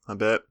show, I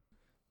bet.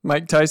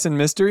 Mike Tyson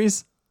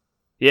Mysteries?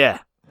 Yeah.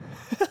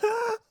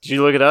 Did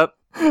you look it up?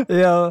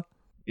 Yeah.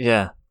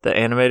 Yeah, the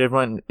animated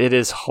one. It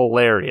is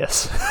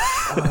hilarious.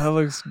 Oh, that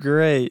looks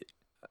great.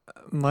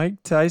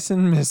 Mike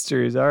Tyson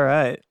Mysteries. All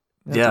right.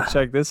 Have to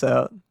check this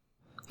out.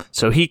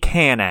 So he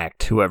can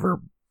act,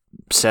 whoever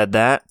said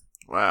that.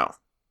 Wow.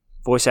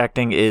 Voice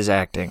acting is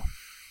acting.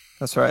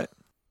 That's right.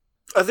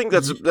 I think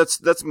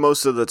that's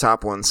most of the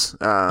top ones.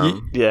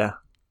 Yeah.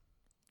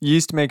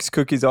 Yeast makes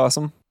cookies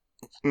awesome.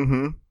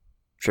 Mm-hmm.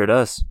 Sure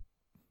does.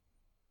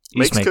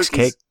 Yeast makes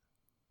cookies.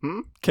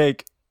 cake.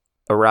 Cake.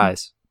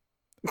 Arise.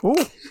 Ooh.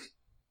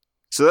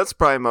 So that's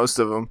probably most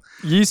of them.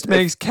 Yeast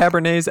makes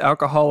Cabernets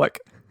alcoholic.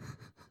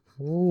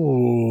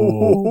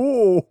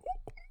 Ooh.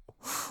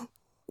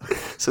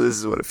 So this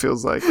is what it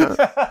feels like, huh?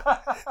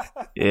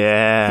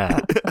 Yeah.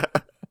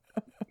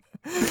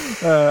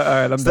 All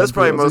right, I'm So that's done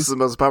probably for most those. of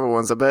the most popular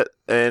ones, I bet.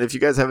 And if you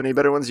guys have any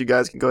better ones, you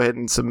guys can go ahead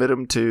and submit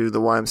them to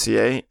the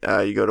YMCA.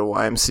 You go to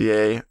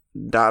ymca.org/vote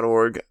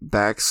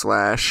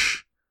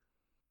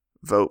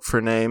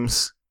for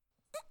names.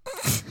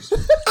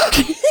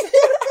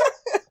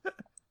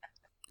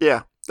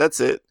 Yeah,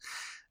 that's it.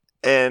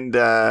 And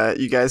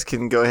you guys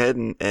can go ahead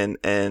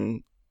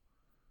and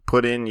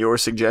put in your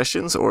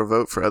suggestions or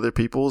vote for other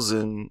people's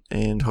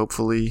and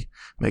hopefully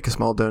make a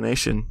small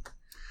donation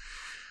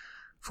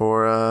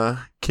for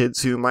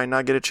kids who might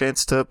not get a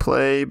chance to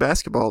play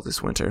basketball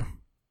this winter.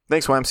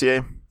 Thanks,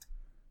 YMCA.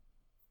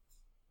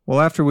 Well,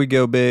 after we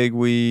go big,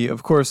 we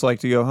of course like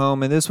to go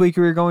home. And this week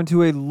we're going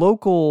to a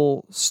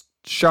local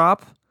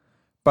shop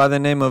by the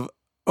name of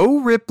O.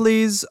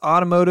 Ripley's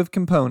Automotive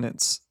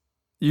Components.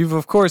 You've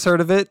of course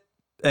heard of it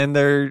and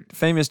their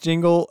famous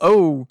jingle,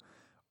 O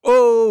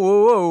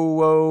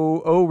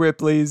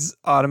Ripley's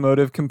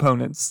Automotive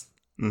Components.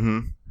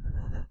 Mm-hmm.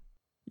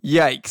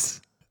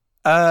 Yikes.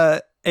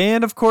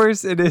 And of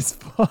course it is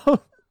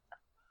fall.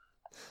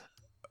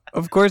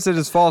 Of course it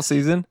is fall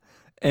season.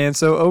 And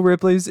so O.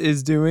 Ripley's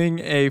is doing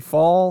a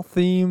fall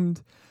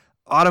themed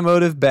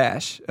automotive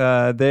bash.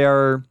 They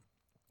are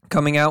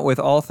coming out with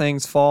all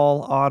things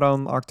fall,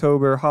 autumn,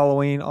 October,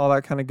 Halloween, all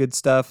that kind of good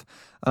stuff.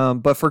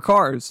 But for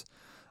cars.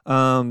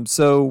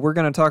 So we're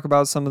going to talk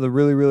about some of the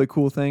really, really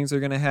cool things they're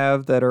going to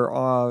have that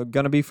are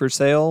going to be for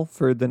sale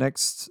for the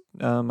next,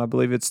 I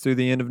believe it's through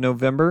the end of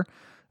November.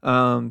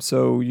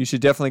 So you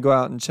should definitely go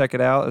out and check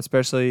it out,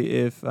 especially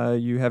if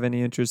you have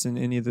any interest in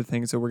any of the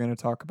things that we're going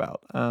to talk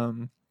about.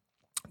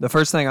 The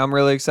first thing I'm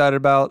really excited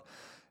about,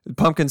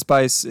 pumpkin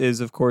spice is,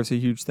 of course, a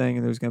huge thing,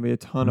 and there's going to be a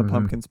ton of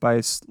pumpkin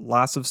spice,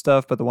 lots of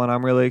stuff. But the one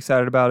I'm really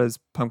excited about is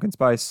pumpkin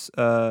spice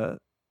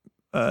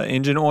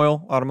engine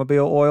oil,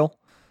 automobile oil.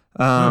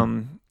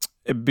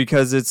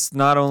 Because it's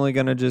not only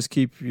going to just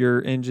keep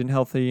your engine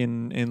healthy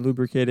and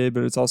lubricated,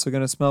 but it's also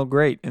going to smell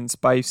great and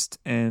spiced.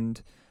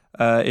 And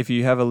if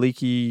you have a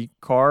leaky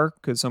car,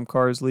 because some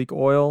cars leak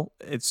oil,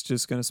 it's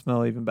just going to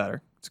smell even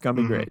better. It's going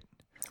to be great.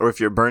 Or if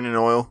you're burning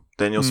oil,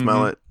 then you'll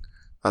smell it.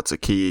 That's a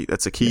key.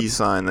 That's a key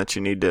sign that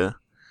you need to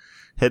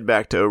head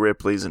back to O.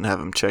 Ripley's and have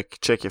them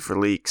check you for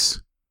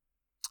leaks.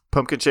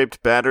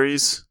 Pumpkin-shaped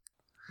batteries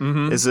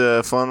is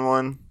a fun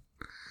one.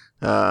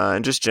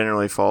 And just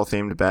generally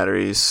fall-themed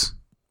batteries.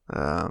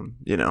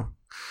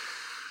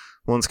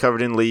 One's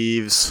covered in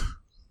leaves,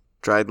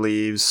 dried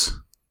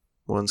leaves.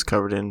 One's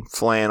covered in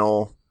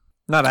flannel.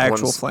 Not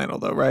actual flannel,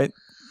 though, right?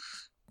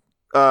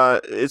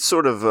 It's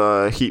sort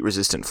of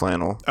heat-resistant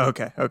flannel.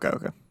 Okay.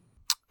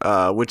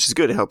 Which is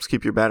good. It helps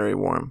keep your battery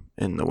warm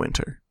in the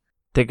winter.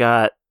 They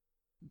got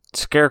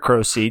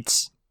scarecrow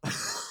seats.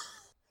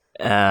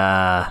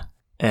 And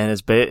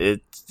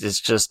it's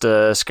just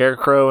a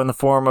scarecrow in the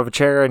form of a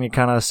chair, and you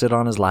kind of sit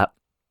on his lap.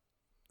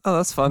 Oh,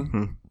 that's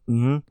fun.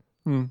 Mm-hmm.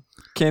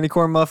 Candy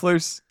corn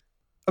mufflers,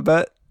 I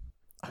bet.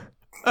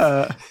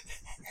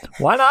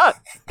 Why not?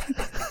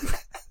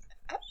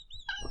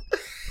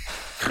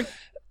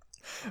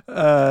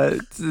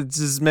 It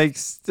just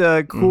makes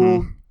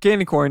cool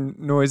candy corn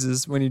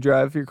noises when you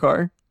drive your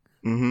car.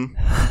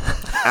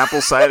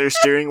 Apple cider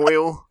steering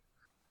wheel.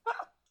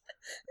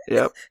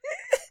 Yep.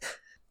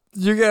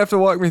 You're going to have to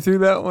walk me through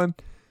that one.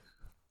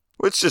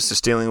 It's just a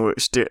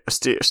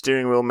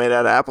steering wheel made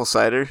out of apple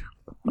cider.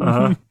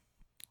 Uh-huh.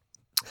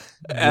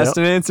 Asked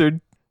and answered.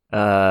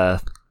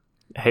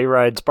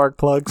 Hayride spark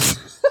plugs.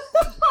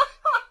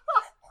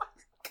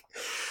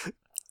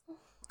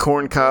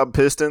 Corn cob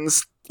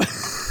pistons.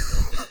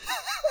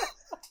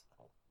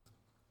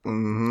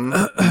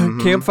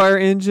 Campfire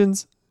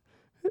engines.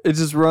 It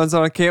just runs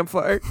on a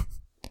campfire.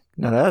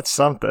 Now that's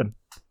something.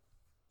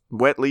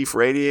 Wet leaf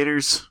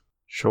radiators.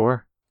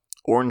 Sure.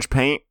 Orange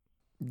paint.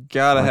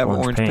 Gotta Like have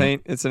orange orange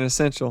paint. It's an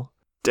essential.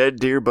 Dead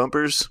deer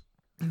bumpers.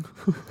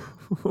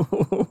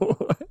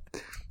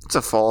 It's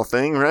a fall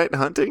thing, right?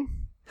 Hunting?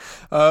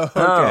 Okay.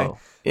 Oh,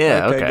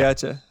 yeah, okay.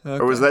 Gotcha.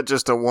 Okay. Or was that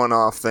just a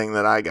one-off thing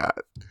that I got?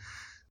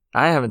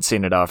 I haven't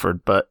seen it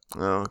offered, but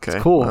Oh, okay.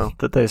 it's cool Well,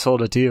 that they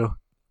sold it to you.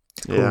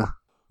 yeah.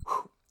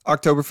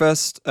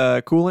 Oktoberfest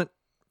coolant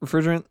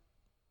refrigerant?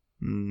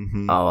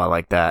 Mm-hmm. Oh, I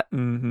like that.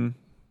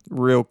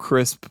 Real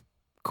crisp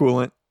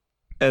coolant,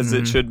 as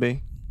it should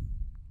be.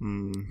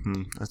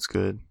 Mm-hmm. That's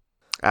good.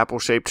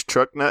 Apple-shaped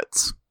truck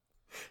nuts.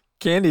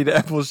 Candied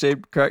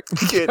apple-shaped crack.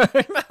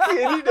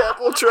 Candied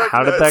apple truck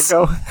How did that nuts.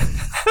 go?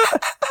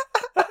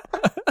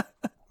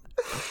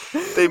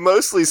 They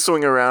mostly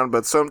swing around,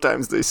 but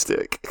sometimes they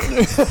stick.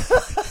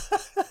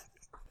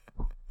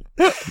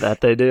 That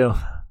they do.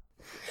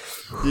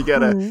 You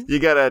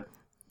gotta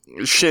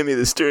shimmy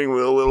the steering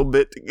wheel a little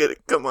bit to get it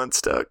come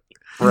unstuck.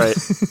 Right.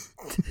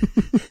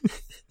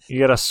 You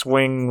gotta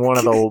swing one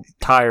of the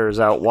tires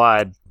out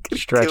wide,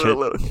 stretch Give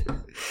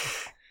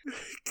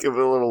it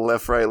a little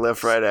left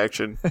right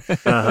action.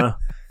 Uh-huh.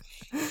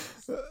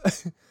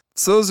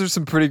 So those are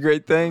some pretty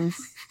great things.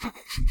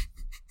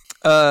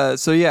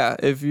 So yeah,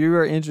 if you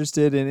are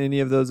interested in any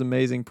of those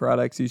amazing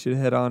products, you should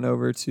head on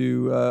over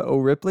to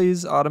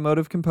O'Ripley's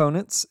Automotive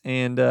Components.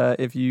 And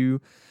if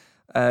you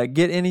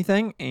get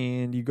anything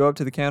and you go up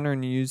to the counter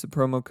and you use the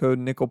promo code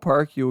Nickel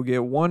Park, you will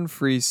get one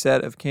free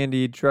set of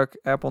candied truck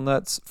apple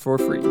nuts for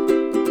free.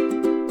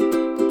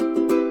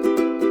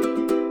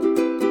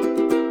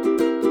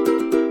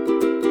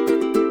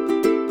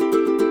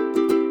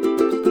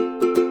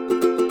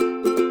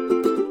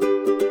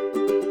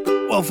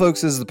 Well,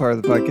 folks, this is the part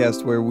of the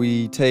podcast where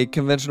we take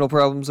conventional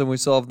problems and we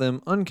solve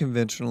them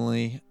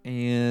unconventionally.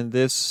 And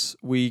this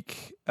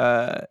week,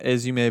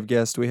 as you may have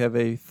guessed, we have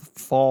a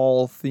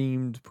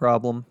fall-themed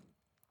problem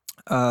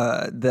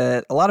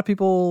that a lot of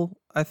people,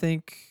 I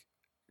think,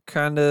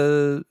 kind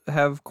of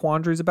have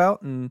quandaries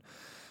about. And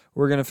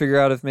we're going to figure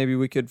out if maybe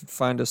we could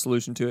find a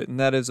solution to it. And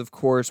that is, of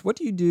course, what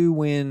do you do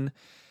when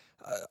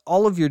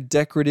all of your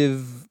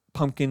decorative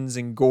pumpkins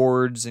and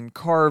gourds and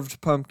carved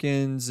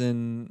pumpkins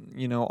and,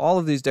 you know, all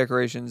of these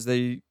decorations,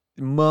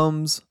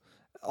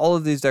 all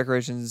of these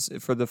decorations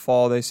for the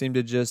fall, they seem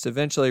to just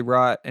eventually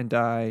rot and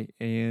die,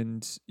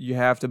 and you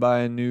have to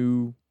buy a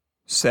new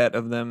set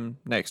of them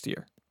next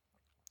year.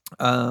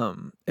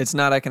 It's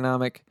not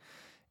economic.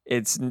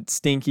 It's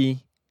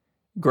stinky,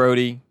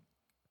 grody,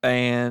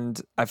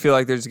 and I feel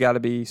like there's got to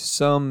be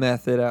some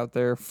method out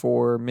there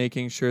for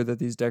making sure that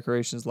these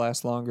decorations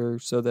last longer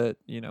so that,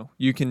 you know,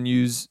 you can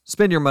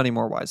spend your money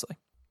more wisely.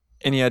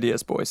 Any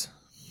ideas, boys?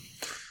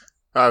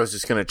 I was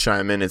just gonna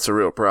chime in. It's a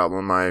real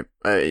problem.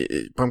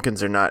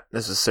 Pumpkins are not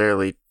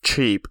necessarily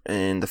cheap,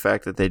 and the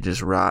fact that they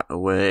just rot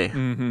away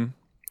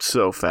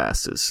so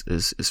fast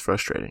is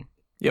frustrating.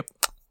 Yep.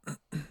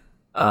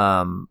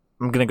 I'm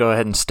gonna go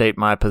ahead and state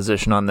my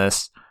position on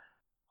this.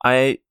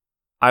 I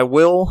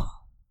will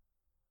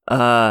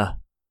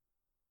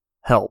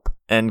help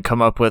and come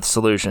up with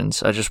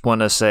solutions. I just want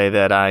to say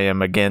that I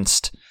am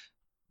against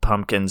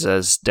pumpkins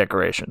as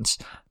decorations.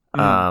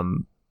 I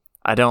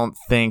don't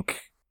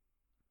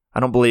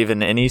believe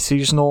in any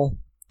seasonal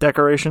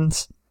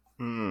decorations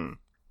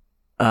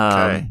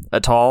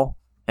at all.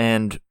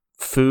 And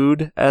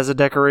food as a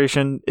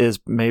decoration is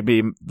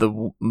maybe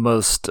the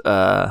most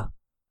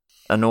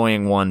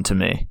annoying one to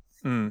me.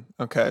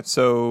 Okay,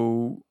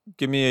 so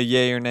give me a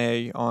yay or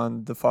nay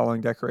on the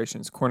following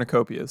decorations.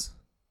 Cornucopias.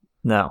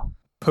 No.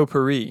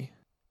 Potpourri.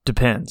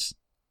 Depends.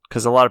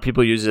 Because a lot of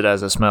people use it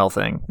as a smell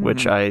thing,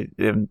 which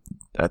I'm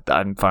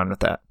fine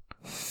with that.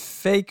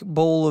 Fake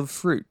bowl of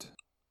fruit.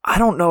 I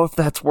don't know if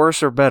that's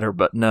worse or better,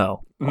 but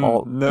no.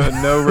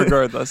 No,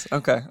 regardless.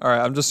 Okay, all right.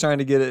 I'm just trying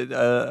to get it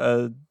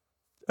a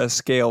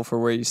scale for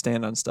where you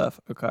stand on stuff.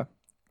 Okay.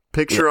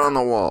 Picture on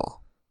the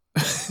wall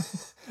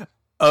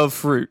of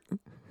fruit.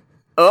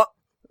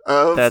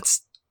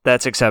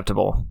 That's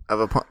acceptable. Of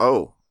a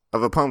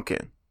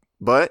pumpkin,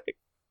 but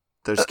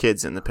there's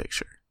kids in the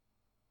picture.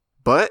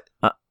 But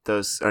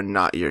those are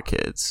not your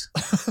kids.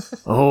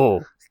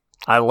 Oh,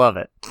 I love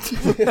it.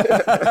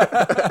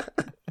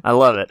 I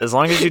love it. As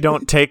long as you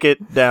don't take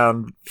it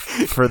down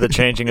for the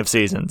changing of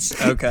seasons.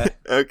 Okay.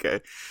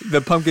 Okay. The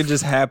pumpkin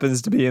just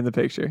happens to be in the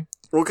picture.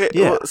 Okay.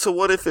 Yeah. Well, so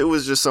what if it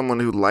was just someone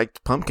who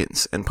liked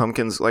pumpkins and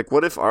pumpkins? Like,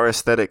 what if our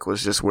aesthetic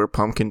was just we're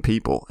pumpkin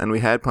people and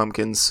we had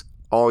pumpkins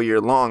all year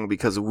long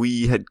because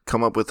we had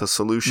come up with a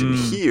solution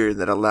here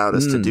that allowed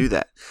us to do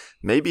that?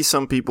 Maybe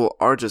some people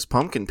are just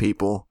pumpkin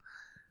people,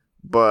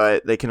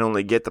 but they can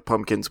only get the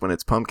pumpkins when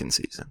it's pumpkin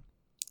season.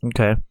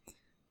 Okay.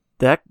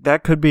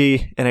 That could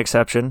be an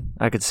exception.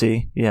 I could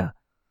see. Yeah.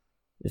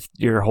 If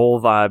your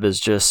whole vibe is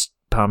just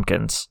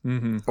pumpkins.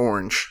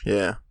 Orange.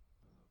 Yeah.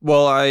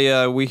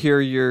 Well, we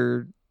hear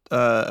your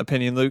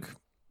opinion, Luke.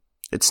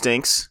 It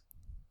stinks.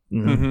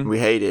 Mm-hmm. We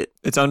hate it.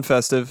 It's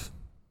unfestive.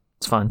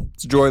 It's fun.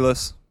 It's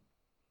joyless.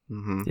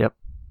 Yep.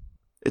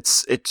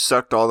 It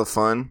sucked all the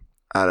fun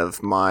out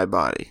of my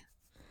body.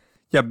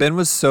 Yeah, Ben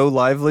was so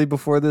lively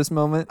before this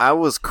moment. I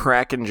was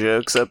cracking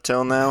jokes up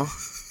till now.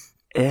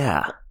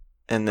 Yeah.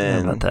 And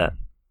then about that.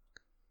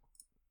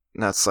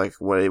 That's like,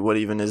 what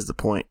even is the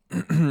point?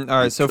 All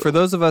right, so for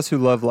those of us who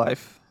love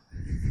life,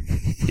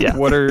 yeah,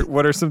 what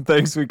are some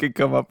things we could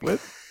come up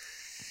with?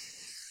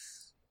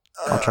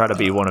 I'll try to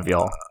be one of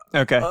y'all.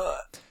 Okay.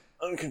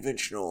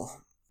 Unconventional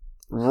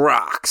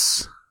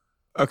rocks.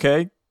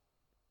 Okay.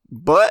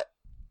 But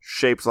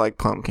shaped like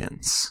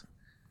pumpkins.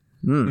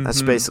 Mm.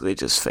 That's basically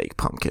just fake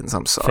pumpkins.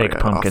 I'm sorry. Fake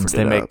pumpkins.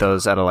 They make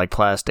those out of like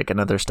plastic and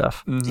other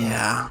stuff.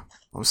 Yeah.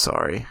 I'm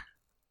sorry.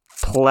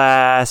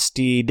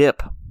 Plasti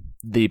dip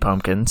the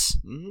pumpkins,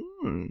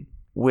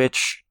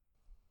 which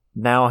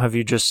now have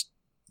you just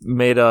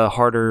made a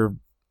harder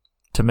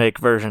to make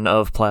version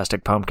of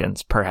plastic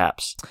pumpkins,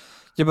 perhaps?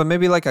 Yeah, but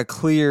maybe like a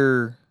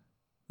clear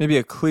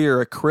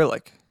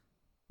acrylic.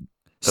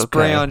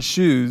 Spray on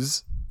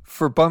shoes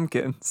for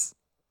pumpkins.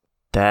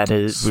 That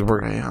is, we were.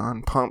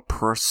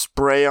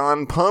 Spray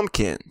on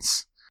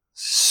pumpkins.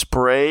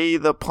 Spray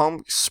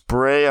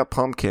a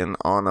pumpkin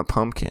on a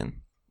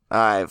pumpkin.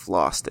 I've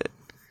lost it.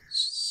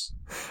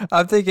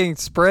 I'm thinking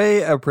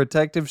spray a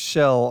protective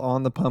shell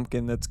on the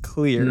pumpkin that's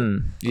clear.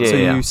 Yeah, so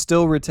yeah. you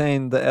still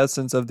retain the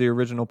essence of the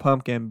original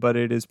pumpkin, but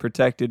it is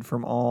protected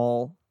from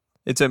all.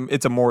 It's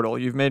immortal.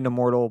 You've made an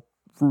immortal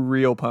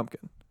real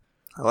pumpkin.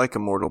 I like a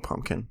mortal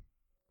pumpkin.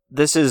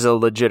 This is a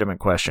legitimate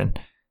question.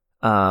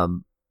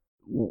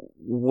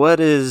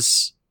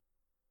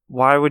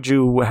 Why would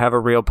you have a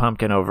real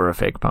pumpkin over a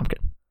fake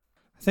pumpkin?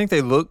 I think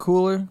they look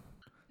cooler.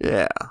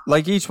 Yeah.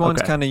 Like each one's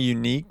Okay. kind of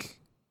unique.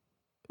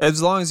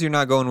 As long as you're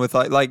not going with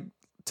like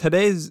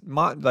today's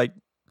like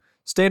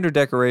standard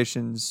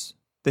decorations,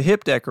 the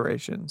hip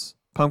decorations,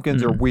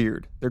 pumpkins are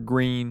weird. They're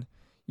green,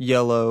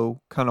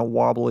 yellow, kind of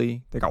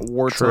wobbly. They got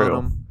warts on True.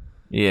 them.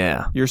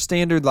 Yeah. Your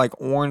standard like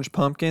orange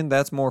pumpkin,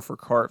 that's more for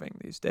carving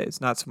these days,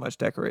 not so much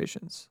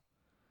decorations.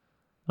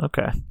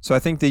 Okay. So I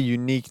think the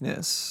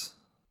uniqueness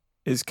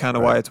is kind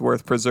of why it's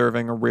worth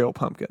preserving a real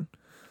pumpkin.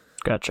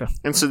 Gotcha.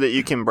 And so that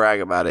you can brag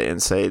about it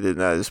and say that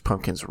this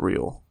pumpkin's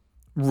real.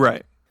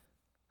 Right.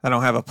 I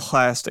don't have a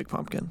plastic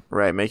pumpkin.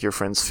 Right. Make your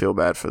friends feel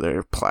bad for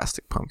their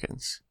plastic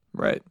pumpkins.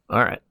 Right. All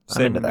right. I'm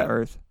Saving into the that.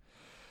 earth.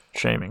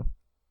 Shaming.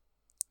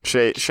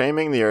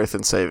 Shaming the earth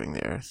and saving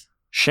the earth.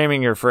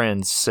 Shaming your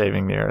friends,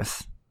 saving the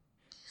earth.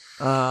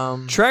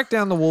 Track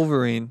down the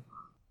Wolverine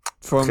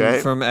Okay.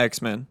 from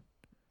X-Men.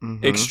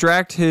 Mhm.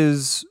 Extract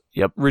his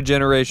Yep.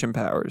 regeneration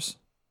powers.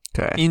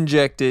 Okay.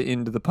 Inject it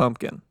into the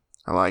pumpkin.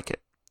 I like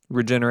it.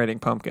 Regenerating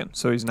pumpkin.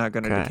 So he's not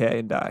going to Okay. decay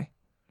and die.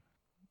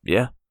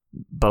 Yeah.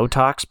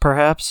 Botox,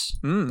 perhaps?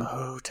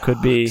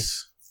 Could be.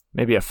 Botox.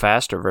 Maybe a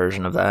faster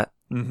version of that.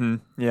 Mm-hmm.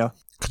 Yeah.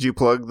 Could you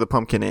plug the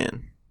pumpkin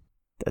in?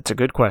 That's a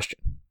good question.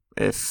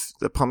 If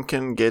the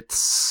pumpkin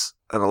gets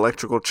an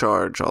electrical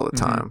charge all the Mhm.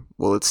 time,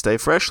 will it stay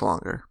fresh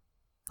longer?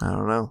 I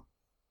don't know.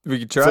 We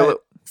could try it.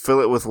 Fill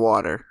it with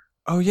water.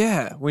 Oh,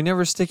 yeah. We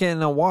never stick it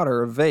in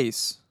a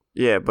vase.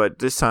 Yeah, but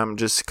this time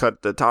just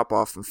cut the top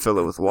off and fill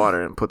it with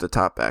water and put the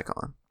top back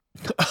on.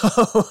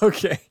 Oh,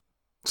 okay.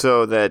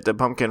 So that the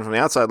pumpkin from the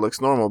outside looks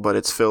normal, but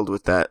it's filled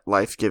with that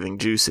life-giving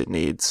juice it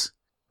needs.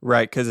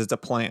 Right, because it's a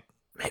plant.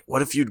 Man,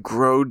 what if you'd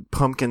growed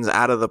pumpkins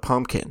out of the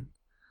pumpkin?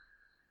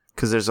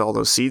 Because there's all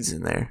those seeds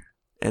in there.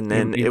 And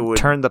then You it would...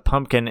 turn the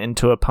pumpkin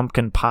into a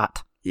pumpkin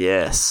pot.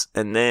 Yes.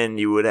 And then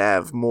you would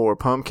have more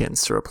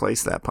pumpkins to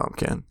replace that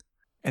pumpkin.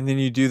 And then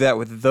you do that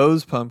with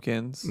those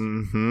pumpkins.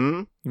 Mm-hmm.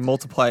 You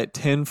multiply it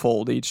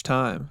tenfold each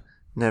time.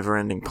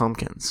 Never-ending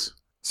pumpkins.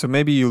 So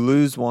maybe you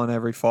lose one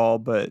every fall,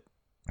 but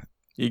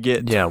you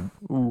get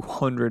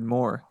 100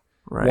 more.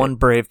 Right. One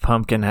brave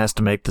pumpkin has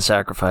to make the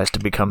sacrifice to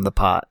become the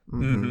pot,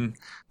 Mhm.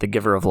 the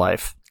giver of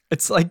life.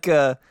 It's like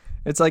a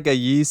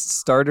yeast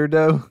starter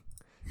dough.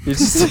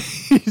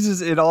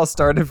 It all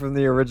started from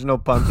the original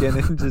pumpkin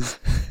and just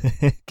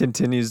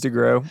continues to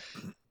grow.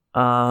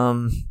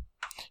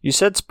 You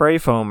said spray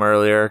foam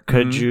earlier.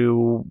 Could Mhm.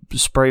 you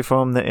spray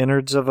foam the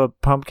innards of a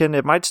pumpkin?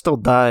 It might still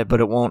die, but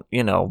it won't,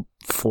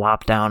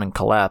 flop down and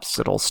collapse.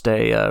 It'll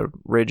stay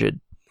rigid.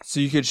 So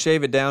you could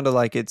shave it down to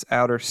like its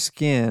outer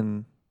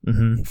skin,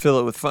 Mm-hmm. fill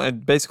it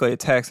with basically a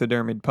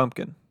taxidermied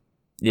pumpkin.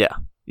 Yeah.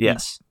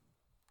 Yes.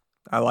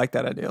 I like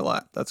that idea a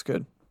lot. That's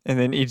good. And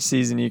then each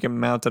season you can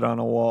mount it on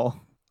a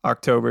wall.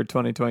 October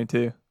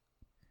 2022.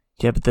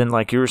 Yeah, but then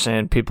like you were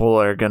saying, people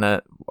are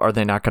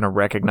they not gonna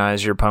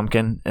recognize your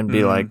pumpkin and be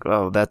Mhm. like,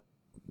 oh,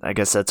 I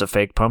guess that's a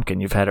fake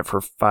pumpkin. You've had it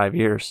for 5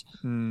 years.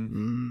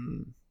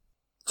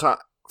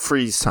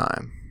 Freeze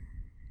time.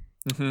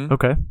 Mm-hmm.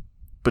 Okay.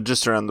 But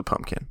just around the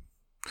pumpkin.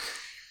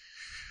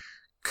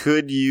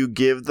 Could you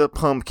take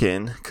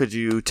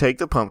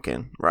the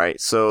pumpkin, right?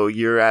 So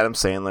you're Adam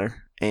Sandler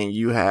and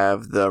you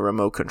have the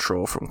remote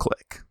control from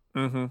Click.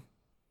 Mm-hmm.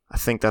 I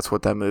think that's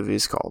what that movie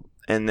is called.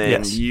 And then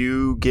Yes.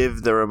 you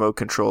give the remote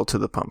control to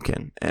the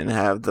pumpkin and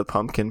have the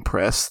pumpkin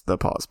press the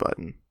pause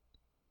button.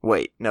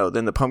 Wait, no,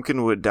 then the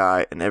pumpkin would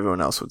die and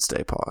everyone else would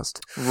stay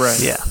paused. Right.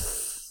 Yeah.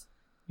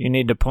 You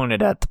need to point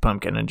it at the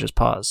pumpkin and just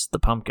pause the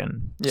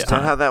pumpkin. Yeah. Is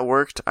that how that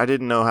worked? I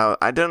didn't know how.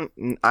 I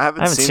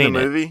haven't seen the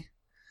it. movie.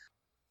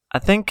 I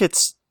think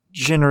it's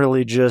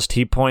generally just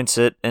he points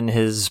it and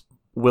his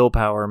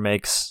willpower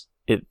makes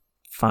it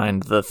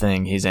find the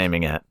thing he's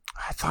aiming at.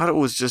 I thought it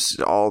was just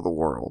all the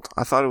world.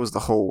 I thought it was the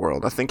whole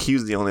world. I think he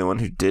was the only one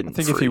who didn't. I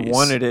think if he freeze.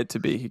 wanted it to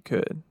be, he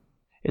could.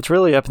 It's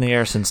really up in the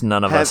air since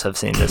none of us have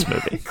seen this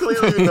movie.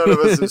 Clearly, none of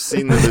us have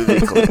seen the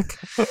movie Click.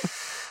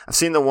 I've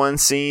seen the one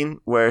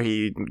scene where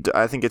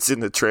I think it's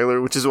in the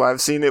trailer, which is why I've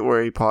seen it,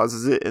 where he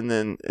pauses it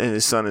and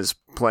his son is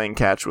playing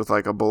catch with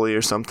like a bully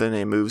or something and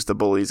he moves the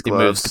bully's He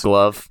gloves. moves the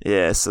glove.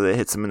 Yeah, so that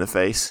hits him in the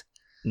face.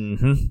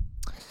 Mm-hmm.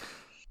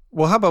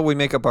 Well, how about we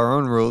make up our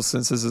own rules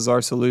since this is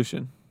our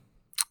solution?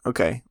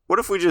 Okay. What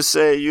if we just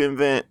say you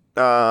invent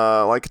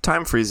like a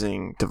time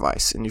freezing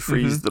device and you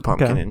freeze the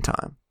pumpkin Okay. in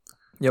time?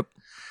 Yep.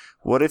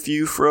 What if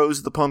you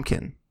froze the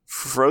pumpkin?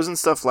 Frozen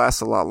stuff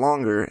lasts a lot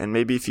longer, and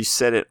maybe if you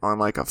set it on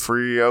like a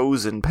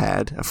frozen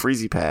pad, a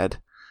freezy pad,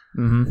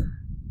 Mm-hmm.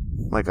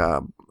 like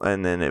a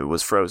and then it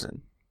was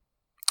frozen.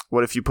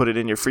 What if you put it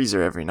in your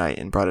freezer every night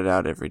and brought it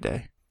out every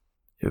day?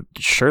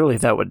 Surely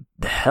that would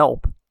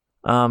help.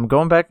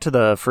 Going back to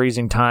the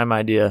freezing time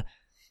idea,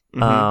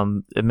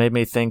 it made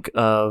me think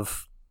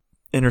of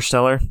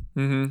Interstellar.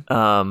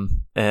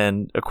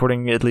 And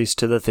according at least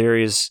to the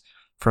theories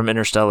from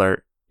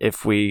Interstellar,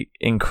 if we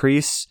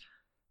increase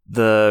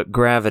the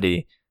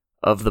gravity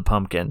of the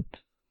pumpkin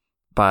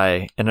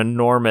by an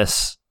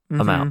enormous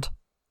amount,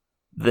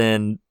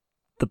 then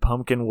the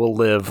pumpkin will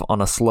live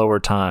on a slower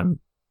time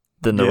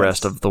than the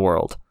rest of the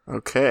world.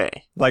 Okay.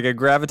 Like a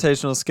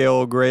gravitational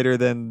scale greater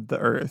than the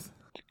Earth.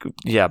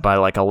 Yeah, by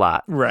like a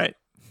lot. Right.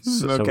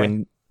 So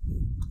Okay.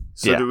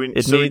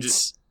 We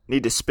just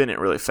need to spin it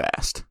really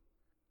fast.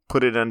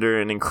 Put it under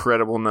an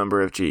incredible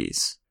number of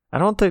G's. I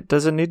don't think...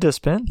 Does it need to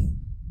spin?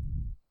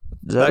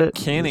 Is that That it?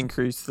 can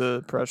increase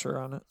the pressure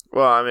on it.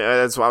 Well, I mean,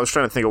 that's why I was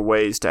trying to think of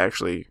ways to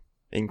actually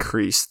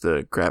increase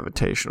the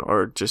gravitational,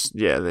 or just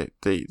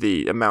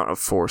the amount of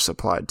force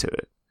applied to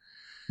it.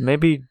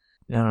 Maybe...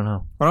 I don't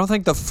know. I don't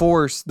think the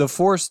force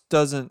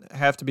doesn't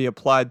have to be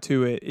applied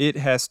to it. It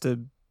just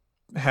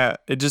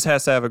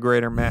has to have a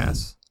greater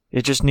mass.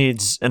 It just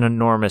needs an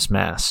enormous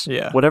mass.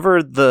 Yeah.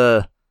 Whatever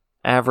the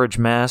average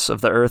mass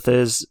of the Earth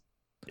is,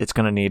 it's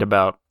going to need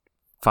about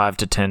 5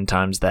 to 10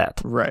 times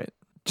that. Right.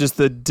 Just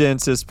the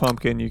densest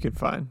pumpkin you could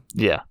find.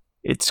 Yeah.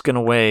 It's going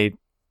to weigh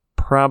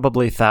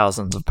probably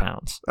thousands of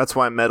pounds. That's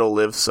why metal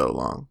lives so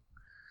long.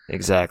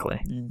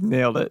 Exactly. You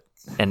nailed it.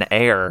 And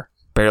air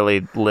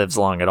barely lives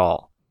long at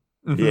all.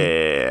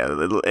 Yeah,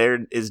 the air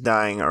is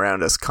dying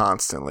around us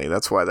constantly.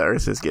 That's why the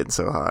Earth is getting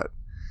so hot.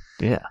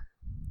 Yeah.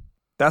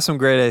 That's some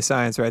grade A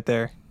science right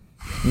there.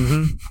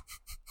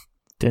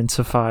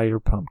 Densify your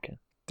pumpkin.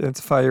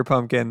 Densify your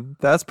pumpkin.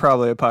 That's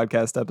probably a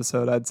podcast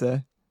episode, I'd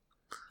say.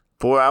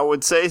 Boy, I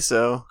would say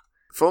so.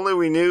 If only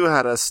we knew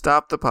how to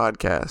stop the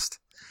podcast.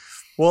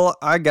 Well,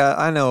 I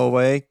know a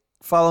way.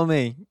 Follow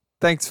me.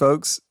 Thanks,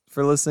 folks,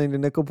 for listening to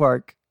Nickel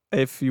Park.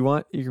 If you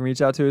want, you can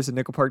reach out to us at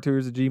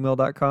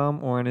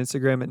nickelparktours@gmail.com or on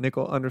Instagram at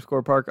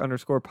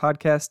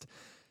nickel_park_podcast.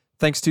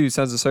 Thanks to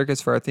Sons of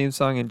Circus for our theme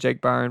song and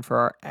Jake Byron for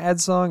our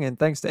ad song. And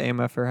thanks to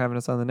AMF for having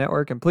us on the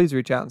network. And please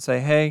reach out and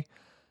say, hey,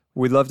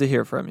 we'd love to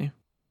hear from you.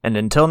 And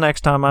until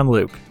next time, I'm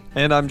Luke.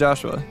 And I'm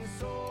Joshua.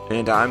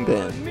 And I'm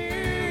Ben.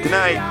 Good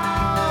night.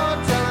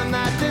 Tell 'em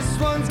that this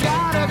one's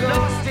gotta go.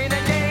 Lost in the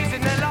days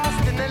and they're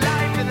lost in the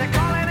life and they're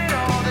calling it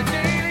all the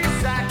daily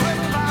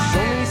sacrifice.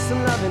 Show me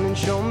some loving and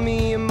show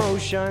me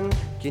emotion.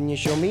 Can you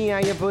show me how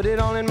you put it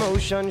all in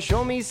motion?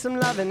 Show me some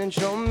loving and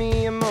show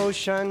me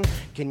emotion.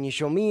 Can you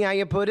show me how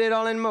you put it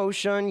all in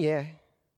motion? Yeah.